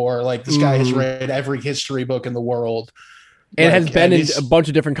every war. Like this guy has read every history book in the world. And Like, has been in he's- a bunch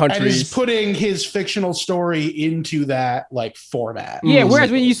of different and countries. he's putting his fictional story into that like format. Yeah, whereas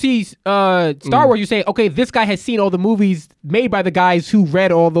when you see Star Wars, you say, okay, this guy has seen all the movies made by the guys who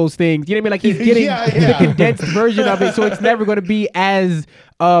read all those things. You know what I mean? Like he's getting the condensed version of it, so it's never going to be as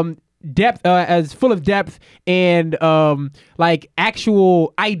depth, as full of depth and like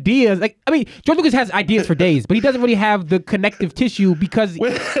actual ideas. Like I mean, George Lucas has ideas for days, but he doesn't really have the connective tissue because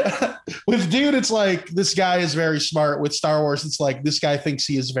with Dune, it's like this guy is very smart. With Star Wars, it's like this guy thinks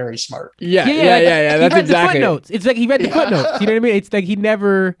he is very smart. Yeah. like, That's he read exactly. the footnotes. It's like he read the footnotes. You know what I mean? It's like he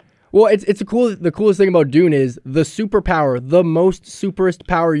never. Well, it's the coolest thing about Dune is the superpower, the most superest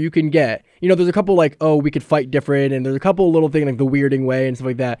power you can get. You know, there's a couple like, oh, we could fight different, and there's a couple little things like the weirding way and stuff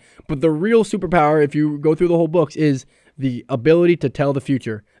like that. But the real superpower, if you go through the whole books, is the ability to tell the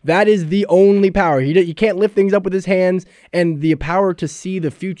future. That is the only power. He can't lift things up with his hands, and the power to see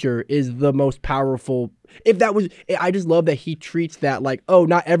the future is the most powerful. I just love that he treats that like, oh,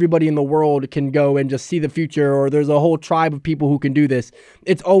 not everybody in the world can go and just see the future, or there's a whole tribe of people who can do this.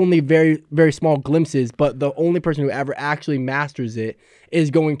 It's only very, very small glimpses, but the only person who ever actually masters it is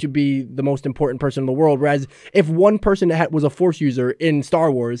going to be the most important person in the world. Whereas if one person was a Force user in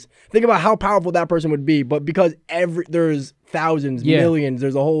Star Wars, think about how powerful that person would be. But because there's thousands, millions,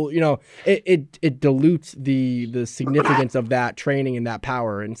 there's a whole, it dilutes the significance of that training and that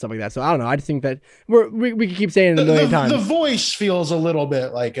power and stuff like that. So I don't know. I just think that we can keep saying it a million times. The voice feels a little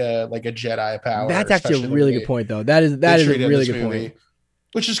bit like a Jedi power. That's actually a really good point, though. That is a really good point.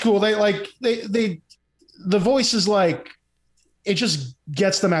 Which is cool. The voice is like, it just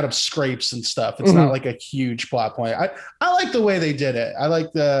gets them out of scrapes and stuff. It's not like a huge plot point. I like the way they did it. I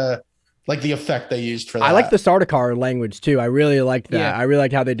like the effect they used for that. I like the Sardaukar language too. I really liked that. Yeah. I really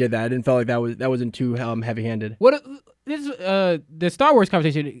liked how they did that. I didn't feel like that wasn't too heavy-handed. The Star Wars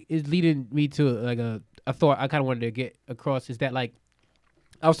conversation is leading me to like a thought I kind of wanted to get across is that like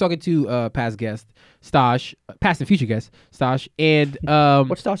I was talking to past guest Stosh, past and future guest Stosh, and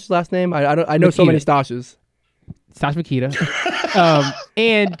What's Stosh's last name? I know so many Stoshes. Stosh Makita,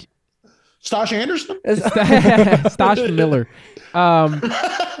 and Stosh Anderson. Stosh Miller.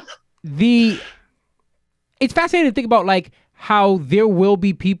 It's fascinating to think about like how there will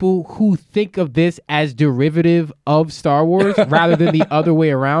be people who think of this as derivative of Star Wars rather than the other way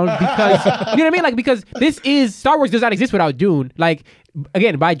around, because you know what I mean? Like, because this is Star Wars does not exist without Dune. Like,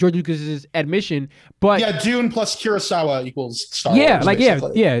 again, by George Lucas's admission, but Yeah, Dune plus Kurosawa equals Star yeah, Wars. like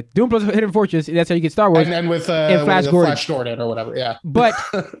basically. yeah, Dune plus Hidden Fortress. That's how you get Star Wars. And then with Flash with Gordon. Flash Gordon or whatever. Yeah. But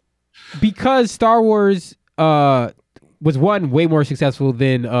because Star Wars was way more successful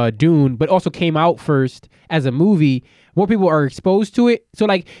than Dune, but also came out first as a movie, more people are exposed to it. So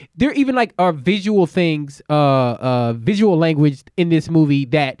like there even like are visual things, visual language in this movie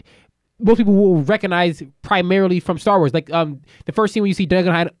that most people will recognize primarily from Star Wars. Like the first scene when you see Doug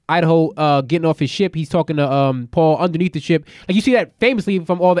in Idaho getting off his ship, he's talking to Paul underneath the ship. Like you see that famously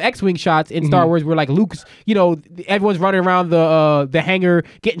from all the X-Wing shots in Star Wars where like Luke's, everyone's running around the hangar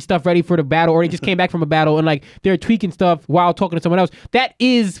getting stuff ready for the battle, or they just came back from a battle and like they're tweaking stuff while talking to someone else. That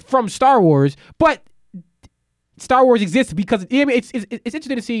is from Star Wars, but Star Wars exists because it's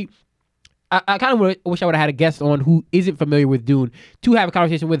interesting to see. I kind of wish I would have had a guest on who isn't familiar with Dune to have a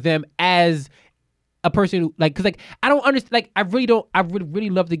conversation with them as a person who, like, because like I don't understand. Like I would really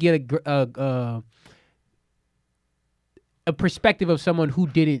love to get a perspective of someone who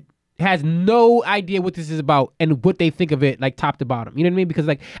has no idea what this is about and what they think of it, like top to bottom. You know what I mean? Because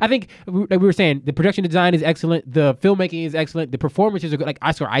like I think like we were saying, the production design is excellent, the filmmaking is excellent, the performances are good. Like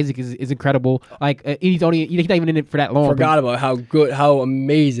Oscar Isaac is incredible. Like he's not even in it for that long. Forgot about how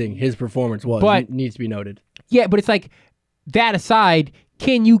amazing his performance was. But- Needs to be noted. Yeah, but it's like that aside,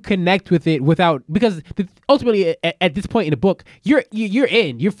 can you connect with it without? Because ultimately, at this point in the book, you're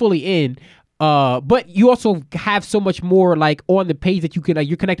fully in. But you also have so much more like on the page that you can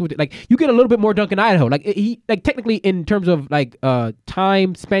you're connected with it. Like you get a little bit more Duncan Idaho. Like he technically in terms of like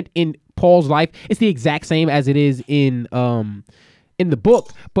time spent in Paul's life, it's the exact same as it is in the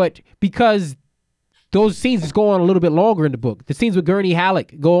book. But because those scenes just go on a little bit longer in the book. The scenes with Gurney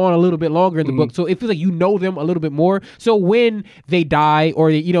Halleck go on a little bit longer in the book. So it feels like you know them a little bit more. So when they die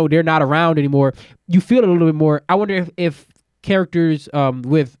or they're not around anymore, you feel it a little bit more. I wonder if characters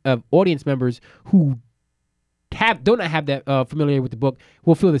with audience members who do not have that familiarity with the book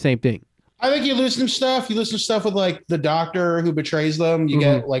will feel the same thing. I think you lose some stuff. You lose some stuff with like the doctor who betrays them. You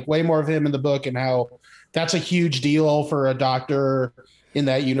get like way more of him in the book and how that's a huge deal for a doctor in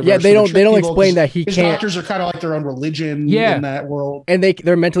that universe. Yeah, they don't explain that he his can't. Doctors are kind of like their own religion in that world, and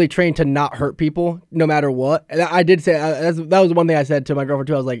they're mentally trained to not hurt people no matter what. And I did say that was one thing I said to my girlfriend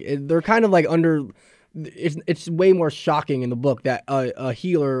too. I was like, they're kind of like under. It's way more shocking in the book that a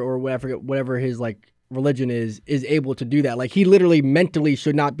healer or whatever his like religion is able to do that. Like he literally mentally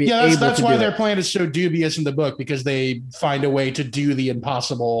should not be able to do that. That's why their plan is so dubious in the book, because they find a way to do the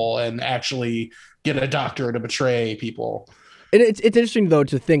impossible and actually get a doctor to betray people. And it's interesting though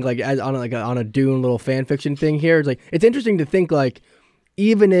to think like as on a Dune little fan fiction thing here. It's like it's interesting to think like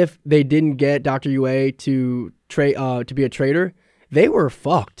even if they didn't get Dr. Yue to be a traitor, they were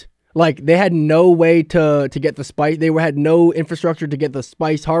fucked. Like they had no way to get the spice. They had no infrastructure to get the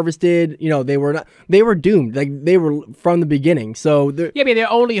spice harvested. They were doomed. Like they were from the beginning. So their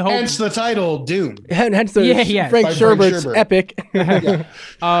only hope. Hence the title Dune. Hence the Frank Sherbert's epic.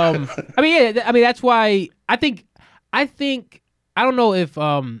 That's why I think I don't know if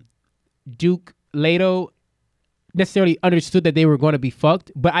Duke Leto necessarily understood that they were going to be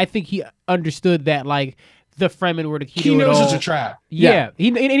fucked, but I think he understood that like the Fremen were the key. He knows it's a trap. Yeah. He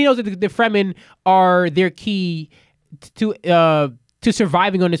knows that the Fremen are their key to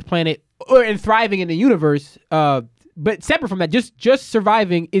surviving on this planet and thriving in the universe. But separate from that, just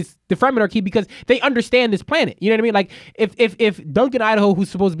surviving is the Fremen are key because they understand this planet. You know what I mean? Like if Duncan Idaho, who's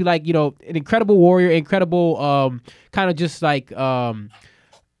supposed to be like an incredible warrior, incredible kind of just like he's been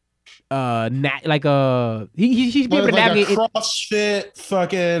able to navigate like a CrossFit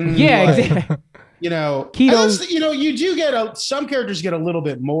fucking exactly. Keto. You do get some characters get a little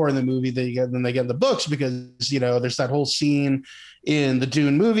bit more in the movie than they get in the books, because there's that whole scene in the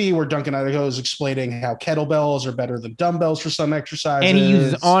Dune movie where Duncan Idaho is explaining how kettlebells are better than dumbbells for some exercises, and he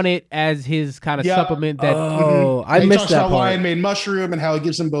uses on it as his kind of supplement. That I missed that part. Lion-made mushroom and how it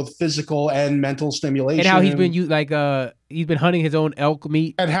gives him both physical and mental stimulation, and how he's been hunting his own elk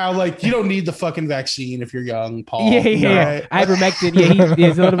meat, and how like you don't need the fucking vaccine if you're young, Paul. Right? Ivermectin.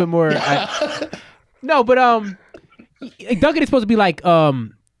 He's a little bit more. No, but Duncan is supposed to be like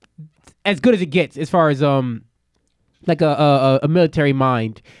as good as it gets as far as like a military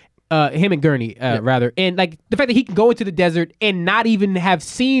mind. Him and Gurney rather, and like the fact that he can go into the desert and not even have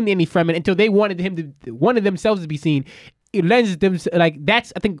seen any Fremen until they wanted themselves to be seen. It lends them like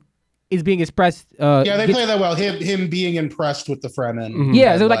that's I think is being expressed. They play that well. Him being impressed with the Fremen. Mm-hmm.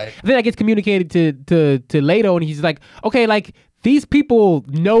 Yeah, so like then that gets communicated to Leto, and he's like, okay, like. These people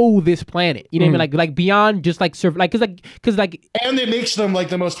know this planet, you know what I mean? Like beyond just like surf, like because and it makes them like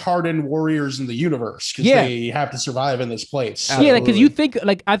the most hardened warriors in the universe because they have to survive in this place. Yeah, because you think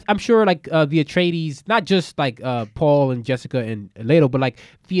like I'm sure like the Atreides, not just like Paul and Jessica and Leto, but like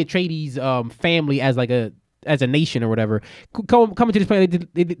the Atreides family as a nation or whatever, coming to this planet,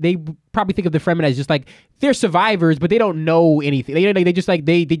 they probably think of the Fremen as just like they're survivors, but they don't know anything. They just like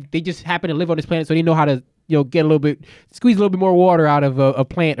they just happen to live on this planet, so they know how to squeeze a little bit more water out of a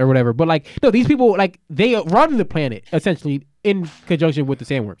plant or whatever. But like no, these people like they run the planet essentially in conjunction with the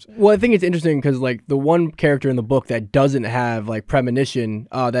sandworms. Well, I think it's interesting because like the one character in the book that doesn't have like premonition,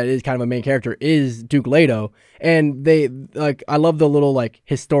 that is kind of a main character, is Duke Leto, and they like I love the little like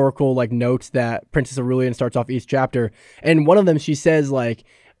historical like notes that Princess Aurelian starts off each chapter, and one of them she says like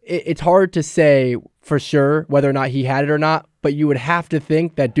it's hard to say for sure whether or not he had it or not, but you would have to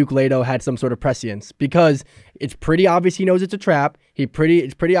think that Duke Leto had some sort of prescience because it's pretty obvious he knows it's a trap. It's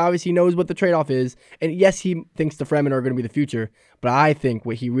pretty obvious he knows what the trade-off is. And yes, he thinks the Fremen are going to be the future, but I think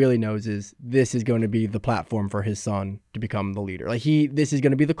what he really knows is this is going to be the platform for his son to become the leader. Like this is going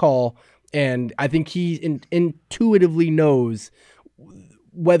to be the call, and I think he intuitively knows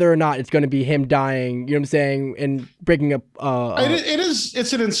whether or not it's going to be him dying, you know what I'm saying, and breaking up.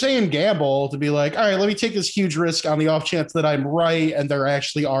 It's an insane gamble to be like, all right, let me take this huge risk on the off chance that I'm right and there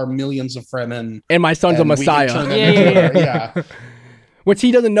actually are millions of Fremen. And my son's a Messiah. Yeah. Which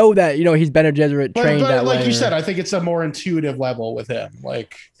he doesn't know that, he's Bene Gesserit trained that way. Like you said, I think it's a more intuitive level with him.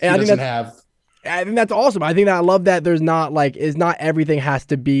 Like, he and doesn't have I think that's awesome. I think that I love that there's not like is not everything has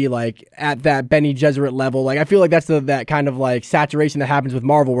to be like at that Benny Gesserit level. Like I feel like that's that kind of like saturation that happens with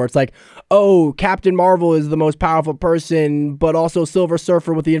Marvel where it's like, oh, Captain Marvel is the most powerful person, but also Silver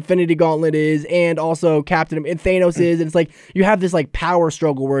Surfer with the Infinity Gauntlet is, and also Captain and Thanos is, and it's like you have this like power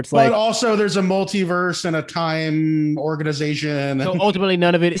struggle where it's like, but also there's a multiverse and a time organization. So ultimately,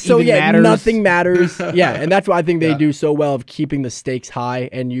 none of it so even yeah, matters. nothing matters. Yeah, and that's why I think they do so well of keeping the stakes high,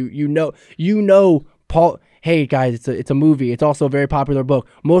 and you know Paul. Hey guys, it's a movie. It's also a very popular book.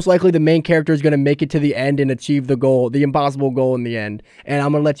 Most likely, the main character is going to make it to the end and achieve the goal, the impossible goal in the end. And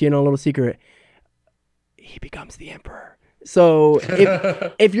I'm going to let you in on a little secret. He becomes the emperor. So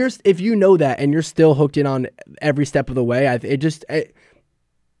if you know that and you're still hooked in on every step of the way, I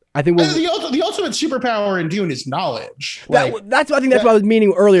think the ultimate superpower in Dune is knowledge. That's what I was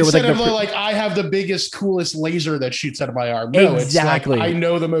meaning earlier with instead of I have the biggest, coolest laser that shoots out of my arm. No, exactly. It's like I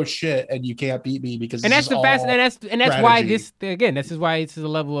know the most shit, and you can't beat me because. And that's the fast, and that's why this is why this is a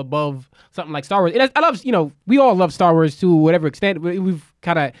level above something like Star Wars. And I love, we all love Star Wars to whatever extent. We've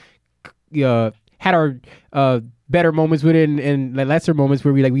kind of had our better moments with it and lesser moments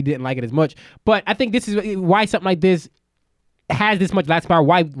where we didn't like it as much. But I think this is why something like this has this much last power,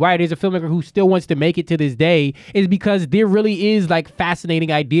 why it is a filmmaker who still wants to make it to this day, is because there really is like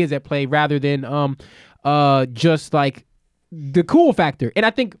fascinating ideas at play rather than just like the cool factor. And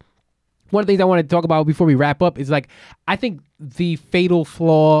I think one of the things I want to talk about before we wrap up is like, I think the fatal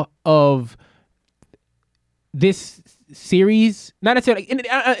flaw of this series, not necessarily,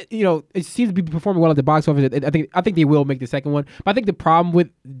 it seems to be performing well at the box office. I think they will make the second one, but I think the problem with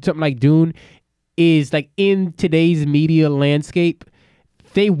something like Dune is like in today's media landscape,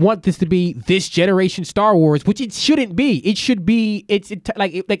 they want this to be this generation Star Wars, which it shouldn't be. It should be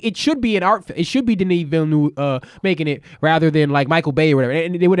it should be an art. It should be Denis Villeneuve making it rather than like Michael Bay or whatever.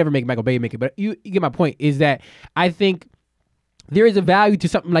 And they would never make Michael Bay make it. But you get my point. Is that I think there is a value to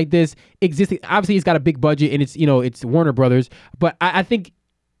something like this existing. Obviously, it's got a big budget and it's Warner Brothers. But I think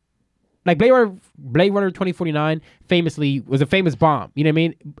like Blade Runner 2049 famously was a famous bomb. You know what I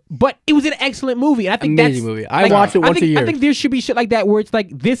mean? But it was an excellent movie. And I think amazing movie. I watched it once a year. I think there should be shit like that where it's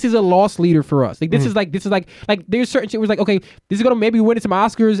like, this is a loss leader for us. Like this is like there's certain shit where it's like, okay, this is gonna maybe win some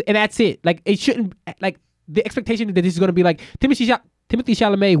Oscars and that's it. Like it shouldn't, like the expectation that this is gonna be like Timothée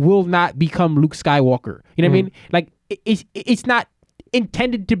Chalamet will not become Luke Skywalker. You know what I mean? Like it's not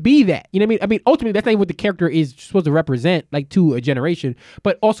intended to be that. You know what I mean? Ultimately that's not even what the character is supposed to represent, like to a generation.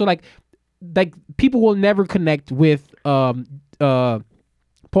 But also like people will never connect with Paul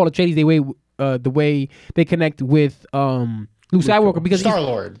Atreides the way they connect with Luke Skywalker because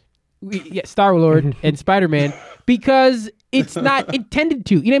Star-Lord and Spider-Man, because it's not intended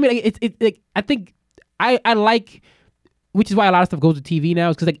to. You know what I mean? It's like I think I like, which is why a lot of stuff goes to TV now,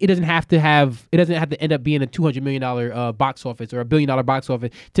 is because like it doesn't have to end up being a $200 million box office or $1 billion box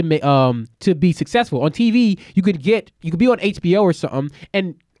office to be successful. On TV, you could be on HBO or something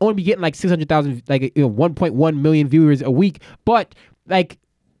and only be getting like 600,000, like 1.1 million viewers a week. But like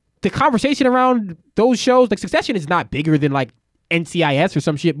the conversation around those shows, like Succession is not bigger than like NCIS or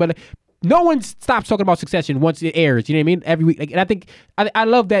some shit, but no one stops talking about Succession once it airs. You know what I mean? Every week. Like, and I think I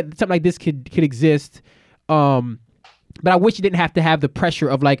love that something like this could exist. But I wish you didn't have to have the pressure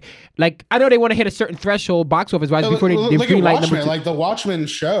of like I know they want to hit a certain threshold box office wise before they greenlight number 2. Like the Watchmen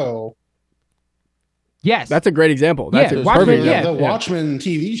show. Yes, that's a great example. That's Watchmen, perfect. The Watchmen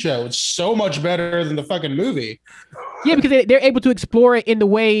TV show is so much better than the fucking movie. Yeah, because they're able to explore it in the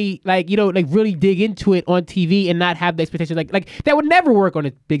way, like really dig into it on TV and not have the expectation like that would never work on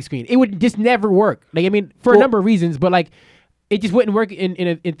a big screen. It would just never work. Like I mean, for a number of reasons, but like it just wouldn't work in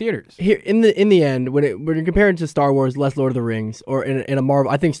theaters. Here in the end, when you're comparing to Star Wars, less Lord of the Rings, or in a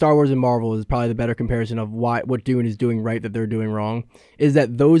Marvel, I think Star Wars and Marvel is probably the better comparison of what Dune is doing right that they're doing wrong. Is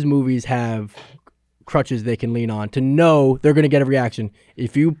that those movies have crutches they can lean on to know they're going to get a reaction.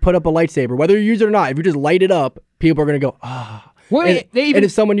 If you put up a lightsaber, whether you use it or not, if you just light it up, people are going to go, ah. Well, and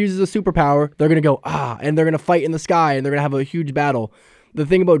if someone uses a superpower, they're going to go, ah, and they're going to fight in the sky and they're going to have a huge battle. The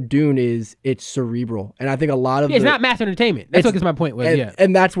thing about Dune is it's cerebral, and I think a lot of it's not mass entertainment. That's what my point was.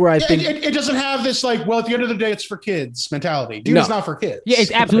 And that's where I think it doesn't have this like, well, at the end of the day, it's for kids mentality. Dune is not for kids. Yeah,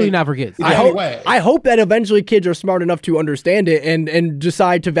 it's absolutely not for kids. I hope that eventually kids are smart enough to understand it and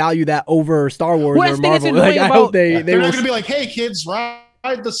decide to value that over Star Wars or Marvel. Like, I hope they're not going to be like, hey, kids, ride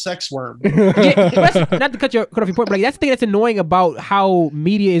the sex worm. Not to cut off your point, but like, that's the thing that's annoying about how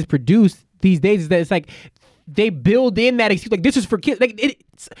media is produced these days is that it's like they build in that excuse, like this is for kids. Like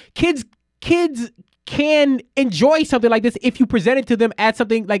kids can enjoy something like this if you present it to them as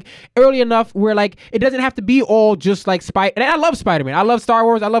something like early enough where like it doesn't have to be all just like and I love Spider-Man, I love Star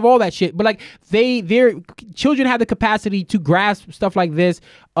Wars, I love all that shit, but like their children have the capacity to grasp stuff like this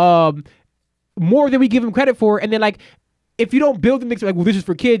more than we give them credit for. And then like if you don't build them like, well, this is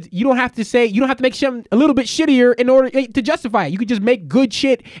for kids, you don't have to make shit a little bit shittier in order to justify it. You can just make good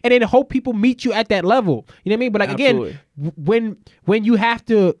shit and then hope people meet you at that level. You know what I mean? But like Absolutely. Again, when you have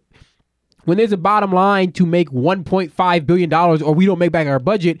to, when there's a bottom line to make $1.5 billion or we don't make back our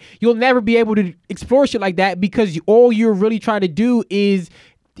budget, you'll never be able to explore shit like that because all you're really trying to do is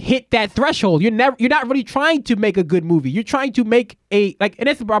hit that threshold. You're not really trying to make a good movie. You're trying to make and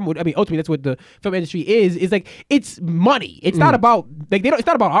that's the problem with, ultimately that's what the film industry is like, it's money. It's not about like, it's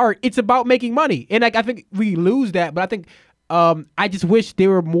not about art. It's about making money. And like, I think we lose that, but I think, I just wish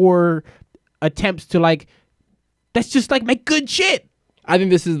there were more attempts to like, let's just like make good shit. I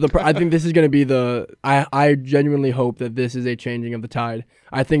think this is going to be I genuinely hope that this is a changing of the tide.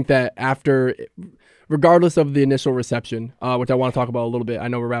 I think that regardless of the initial reception, which I want to talk about a little bit, I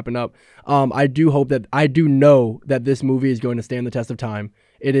know we're wrapping up. I do know that this movie is going to stand the test of time.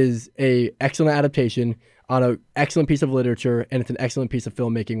 It is a excellent adaptation on an excellent piece of literature, and it's an excellent piece of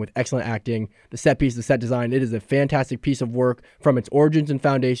filmmaking with excellent acting. The set piece, the set design, it is a fantastic piece of work from its origins and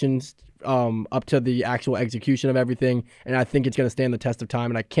foundations up to the actual execution of everything. And I think it's going to stand the test of time.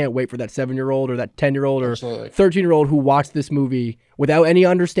 And I can't wait for that 7-year-old or that 10-year-old or 13-year-old who watched this movie without any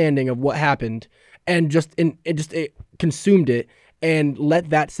understanding of what happened and just consumed it, and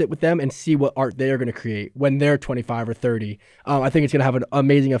let that sit with them and see what art they are going to create when they're 25 or 30. I think it's going to have an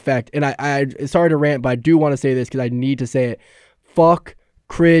amazing effect. And I sorry to rant, but I do want to say this because I need to say it. Fuck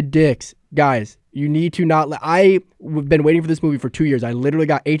critics. Guys, you need to not I've been waiting for this movie for 2 years. I literally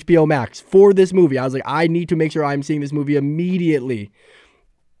got HBO Max for this movie. I was like, I need to make sure I'm seeing this movie immediately.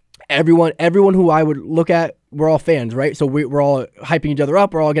 Everyone who I would look at, we're all fans, right? So we're all hyping each other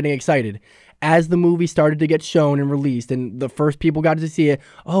up. We're all getting excited. As the movie started to get shown and released and the first people got to see it,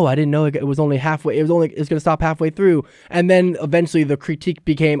 oh, I didn't know it was only halfway. It was going to stop halfway through. And then eventually the critique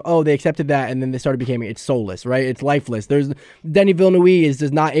became, oh, they accepted that. And then they started becoming, it's soulless, right? It's lifeless. Denis Villeneuve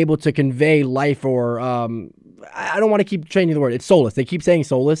is not able to convey life or, I don't want to keep changing the word. It's soulless. They keep saying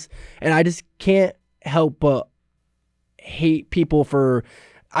soulless. And I just can't help but hate people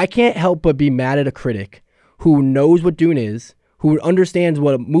I can't help but be mad at a critic who knows what Dune is, who understands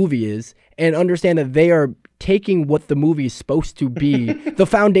what a movie is, and understand that they are taking what the movie is supposed to be, the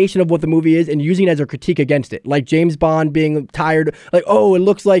foundation of what the movie is, and using it as a critique against it. Like James Bond being tired, like, oh, it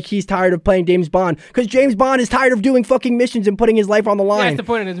looks like he's tired of playing James Bond because James Bond is tired of doing fucking missions and putting his life on the line. That's the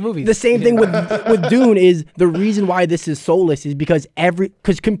point of his movies. The same thing with Dune is the reason why this is soulless is because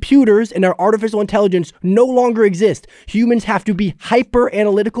computers and our artificial intelligence no longer exist. Humans have to be hyper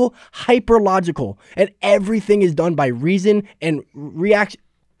analytical, hyper logical, and everything is done by reason and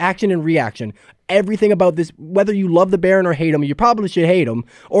action and reaction. Everything about this, whether you love the Baron or hate him, you probably should hate him,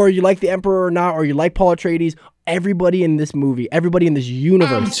 or you like the Emperor or not, or you like Paul Atreides, everybody in this movie, everybody in this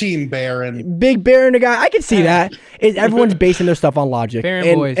universe. I'm Team Baron. Big Baron, the guy. I can see that. Everyone's basing their stuff on logic.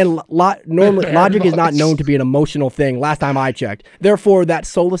 Baron boys. And normally, logic is not known to be an emotional thing, last time I checked. Therefore, that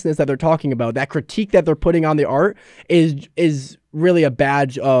soullessness that they're talking about, that critique that they're putting on the art is really a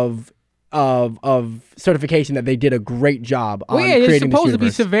badge of certification that they did a great job on creating this universe. It's supposed to be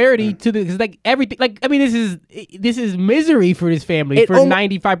severity to the, cause like everything, like, I mean, this is misery for this family for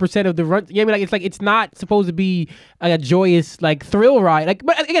 95% of the run. You know, I mean, like, it's not supposed to be a joyous, like, thrill ride. Like,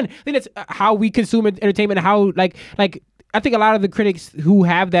 but again, I think that's how we consume entertainment and how, like, I think a lot of the critics who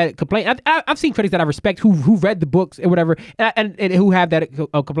have that complaint, I've seen critics that I respect who read the books and whatever, and who have that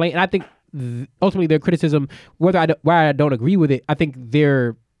complaint. And I think ultimately their criticism, why I don't agree with it, I think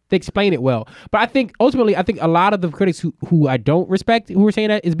they explain it well. But I think ultimately, a lot of the critics who I don't respect, who are saying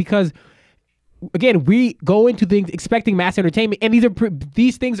that, is because, again, we go into things expecting mass entertainment, and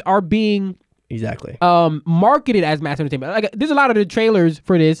these things are being exactly marketed as mass entertainment. Like, there's a lot of the trailers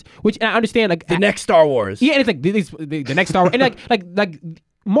for this, which, and I understand, like, the next Star Wars. Yeah, and it's like the next Star Wars, and like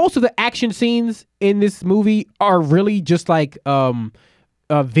most of the action scenes in this movie are really just like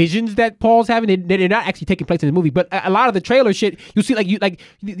visions that Paul's having. They're not actually taking place in the movie, but a lot of the trailer shit you see,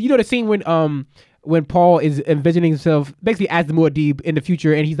 you know the scene when Paul is envisioning himself basically as the Muad'Dib in the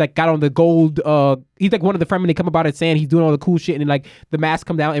future, and he's like got on the gold. He's like one of the Fremen. They come about it saying he's doing all the cool shit, and like the mask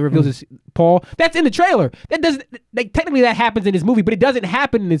comes down and reveals it's Paul. That's in the trailer. That doesn't, like, technically that happens in this movie, but it doesn't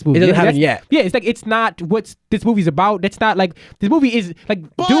happen in this movie. It doesn't happen yet. Yeah, it's like it's not what this movie's about. That's not like this movie is like.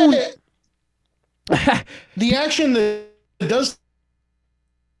 Dune. The action that does.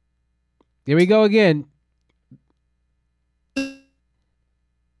 Here we go again.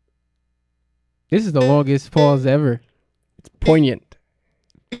 This is the longest pause ever. It's poignant.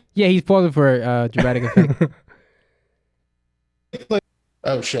 Yeah, he's pausing for dramatic effect.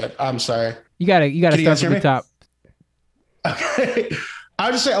 Oh shit! I'm sorry. You gotta Can you start guys from hear the me? top. Okay.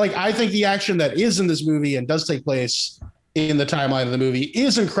 I just say, like, I think the action that is in this movie and does take place in the timeline of the movie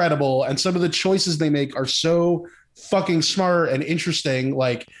is incredible, and some of the choices they make are so fucking smart and interesting.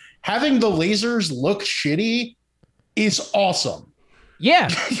 Like, having the lasers look shitty is awesome. Yeah.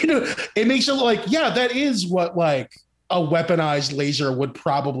 You know, it makes it like, yeah, that is what like a weaponized laser would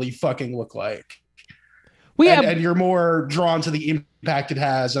probably fucking look like. And you're more drawn to the impact it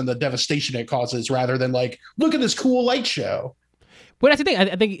has and the devastation it causes rather than like, look at this cool light show. Well, that's the thing.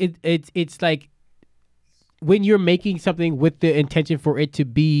 I think it's like when you're making something with the intention for it to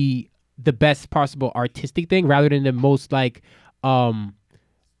be the best possible artistic thing rather than the most like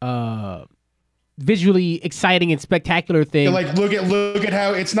visually exciting and spectacular thing. And like look at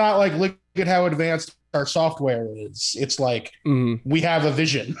how it's not like look at how advanced our software is. It's like we have a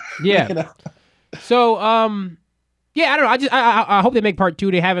vision. Yeah. You know? So yeah, I don't know. I hope they make part 2.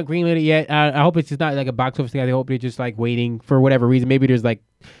 They haven't greenlit it yet. I hope it's just not like a box office thing. I hope they're just like waiting for whatever reason. Maybe there's like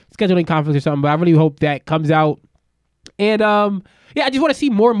scheduling conflicts or something. But I really hope that comes out. And yeah, I just want to see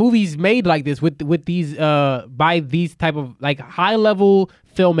more movies made like this with these by these type of like high level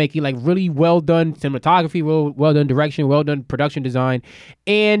filmmaking, like really well done cinematography, well done direction, well done production design,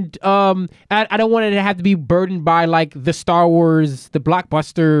 and I don't want it to have to be burdened by like the Star Wars, the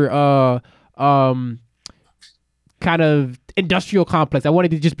blockbuster kind of industrial complex. I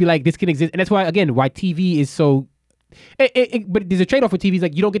wanted to just be like, this can exist, and that's why TV is so. But there's a trade-off with TV. Is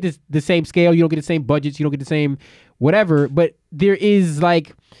like you don't get the same scale, you don't get the same budgets, you don't get the same whatever. But there is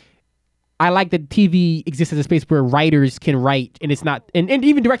like, I like that TV exists as a space where writers can write, and it's not, and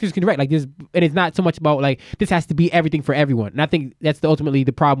even directors can write. Like this, and it's not so much about like this has to be everything for everyone. And I think that's ultimately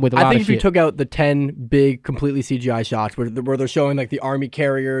the problem with a lot of shit. I think if you took out the 10 big, completely CGI shots where they're showing like the army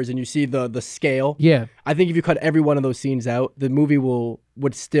carriers and you see the scale, yeah, I think if you cut every one of those scenes out, the movie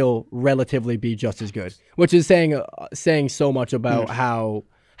would still relatively be just as good. Which is saying so much about how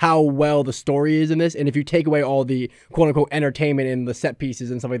well the story is in this. And if you take away all the quote unquote entertainment and the set pieces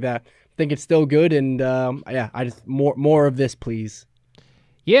and stuff like that, I think it's still good. And yeah, I just more of this, please.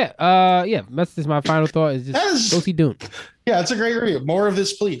 Yeah, yeah. That's just my final thought. Is just go see Dune. Yeah, it's a great review. More of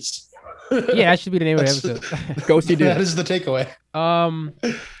this, please. Yeah, that should be the name of the episode. Go see Dune. That is the takeaway.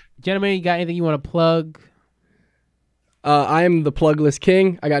 Gentlemen, you got anything you want to plug? I am the plugless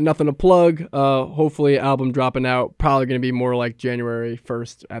king. I got nothing to plug. Hopefully, album dropping out. Probably going to be more like January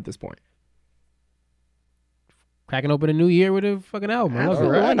 1st at this point. Cracking open a new year with a fucking album. I love it.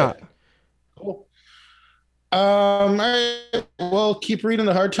 Why not? Cool. Well, keep reading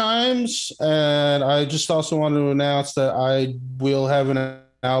the Hard Times, and I just also want to announce that I will have an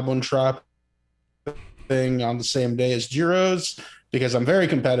album drop thing on the same day as Jiro's because I'm very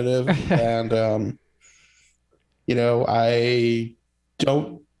competitive, and you know, I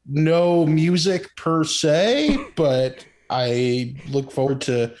don't know music per se, but I look forward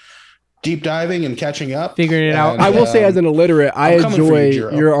to deep diving and catching up, figuring it out. I will say, as an illiterate, I enjoy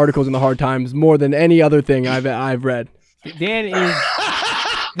you, your articles in the Hard Times more than any other thing I've read. Dan is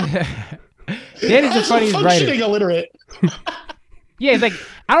the funniest writer. Illiterate. Yeah, it's like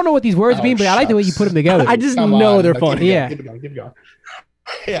I don't know what these words mean, but I like the way you put them together. I just know they're funny. Yeah. Keep it going.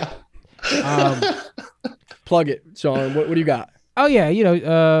 Yeah. Plug it, Sean. What do you got? Oh yeah, you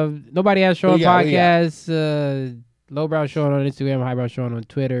know, Nobody Has Sean Yeah. podcast, Lowbrow Sean on Instagram, Highbrow Sean on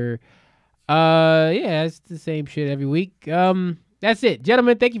Twitter. Yeah, it's the same shit every week. That's it,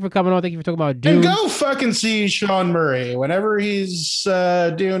 gentlemen. Thank you for coming on. Thank you for talking about Dune. And go fucking see Sean Murray whenever he's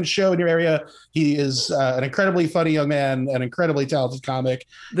doing a show in your area. He is an incredibly funny young man, an incredibly talented comic.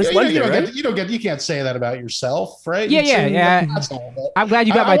 You can't say that about yourself, right? Yeah. That's all of it. I'm glad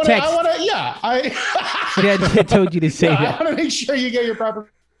you got my text. I I told you to say that. I want to make sure you get your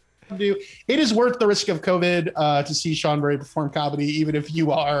proper due. It is worth the risk of COVID to see Sean Murray perform comedy, even if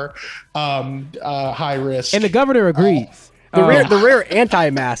you are high risk. And the governor agrees. The rare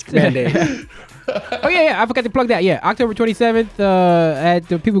anti-mask mandate. Oh yeah, I forgot to plug that. Yeah, October 27th at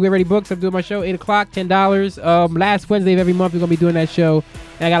the People Get Ready Books. I'm doing my show, 8 o'clock, $10. Last Wednesday of every month, we're going to be doing that show.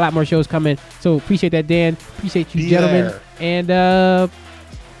 And I got a lot more shows coming. So appreciate that, Dan. Appreciate you, gentlemen. There. And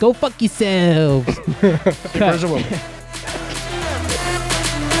go fuck yourselves. Cut.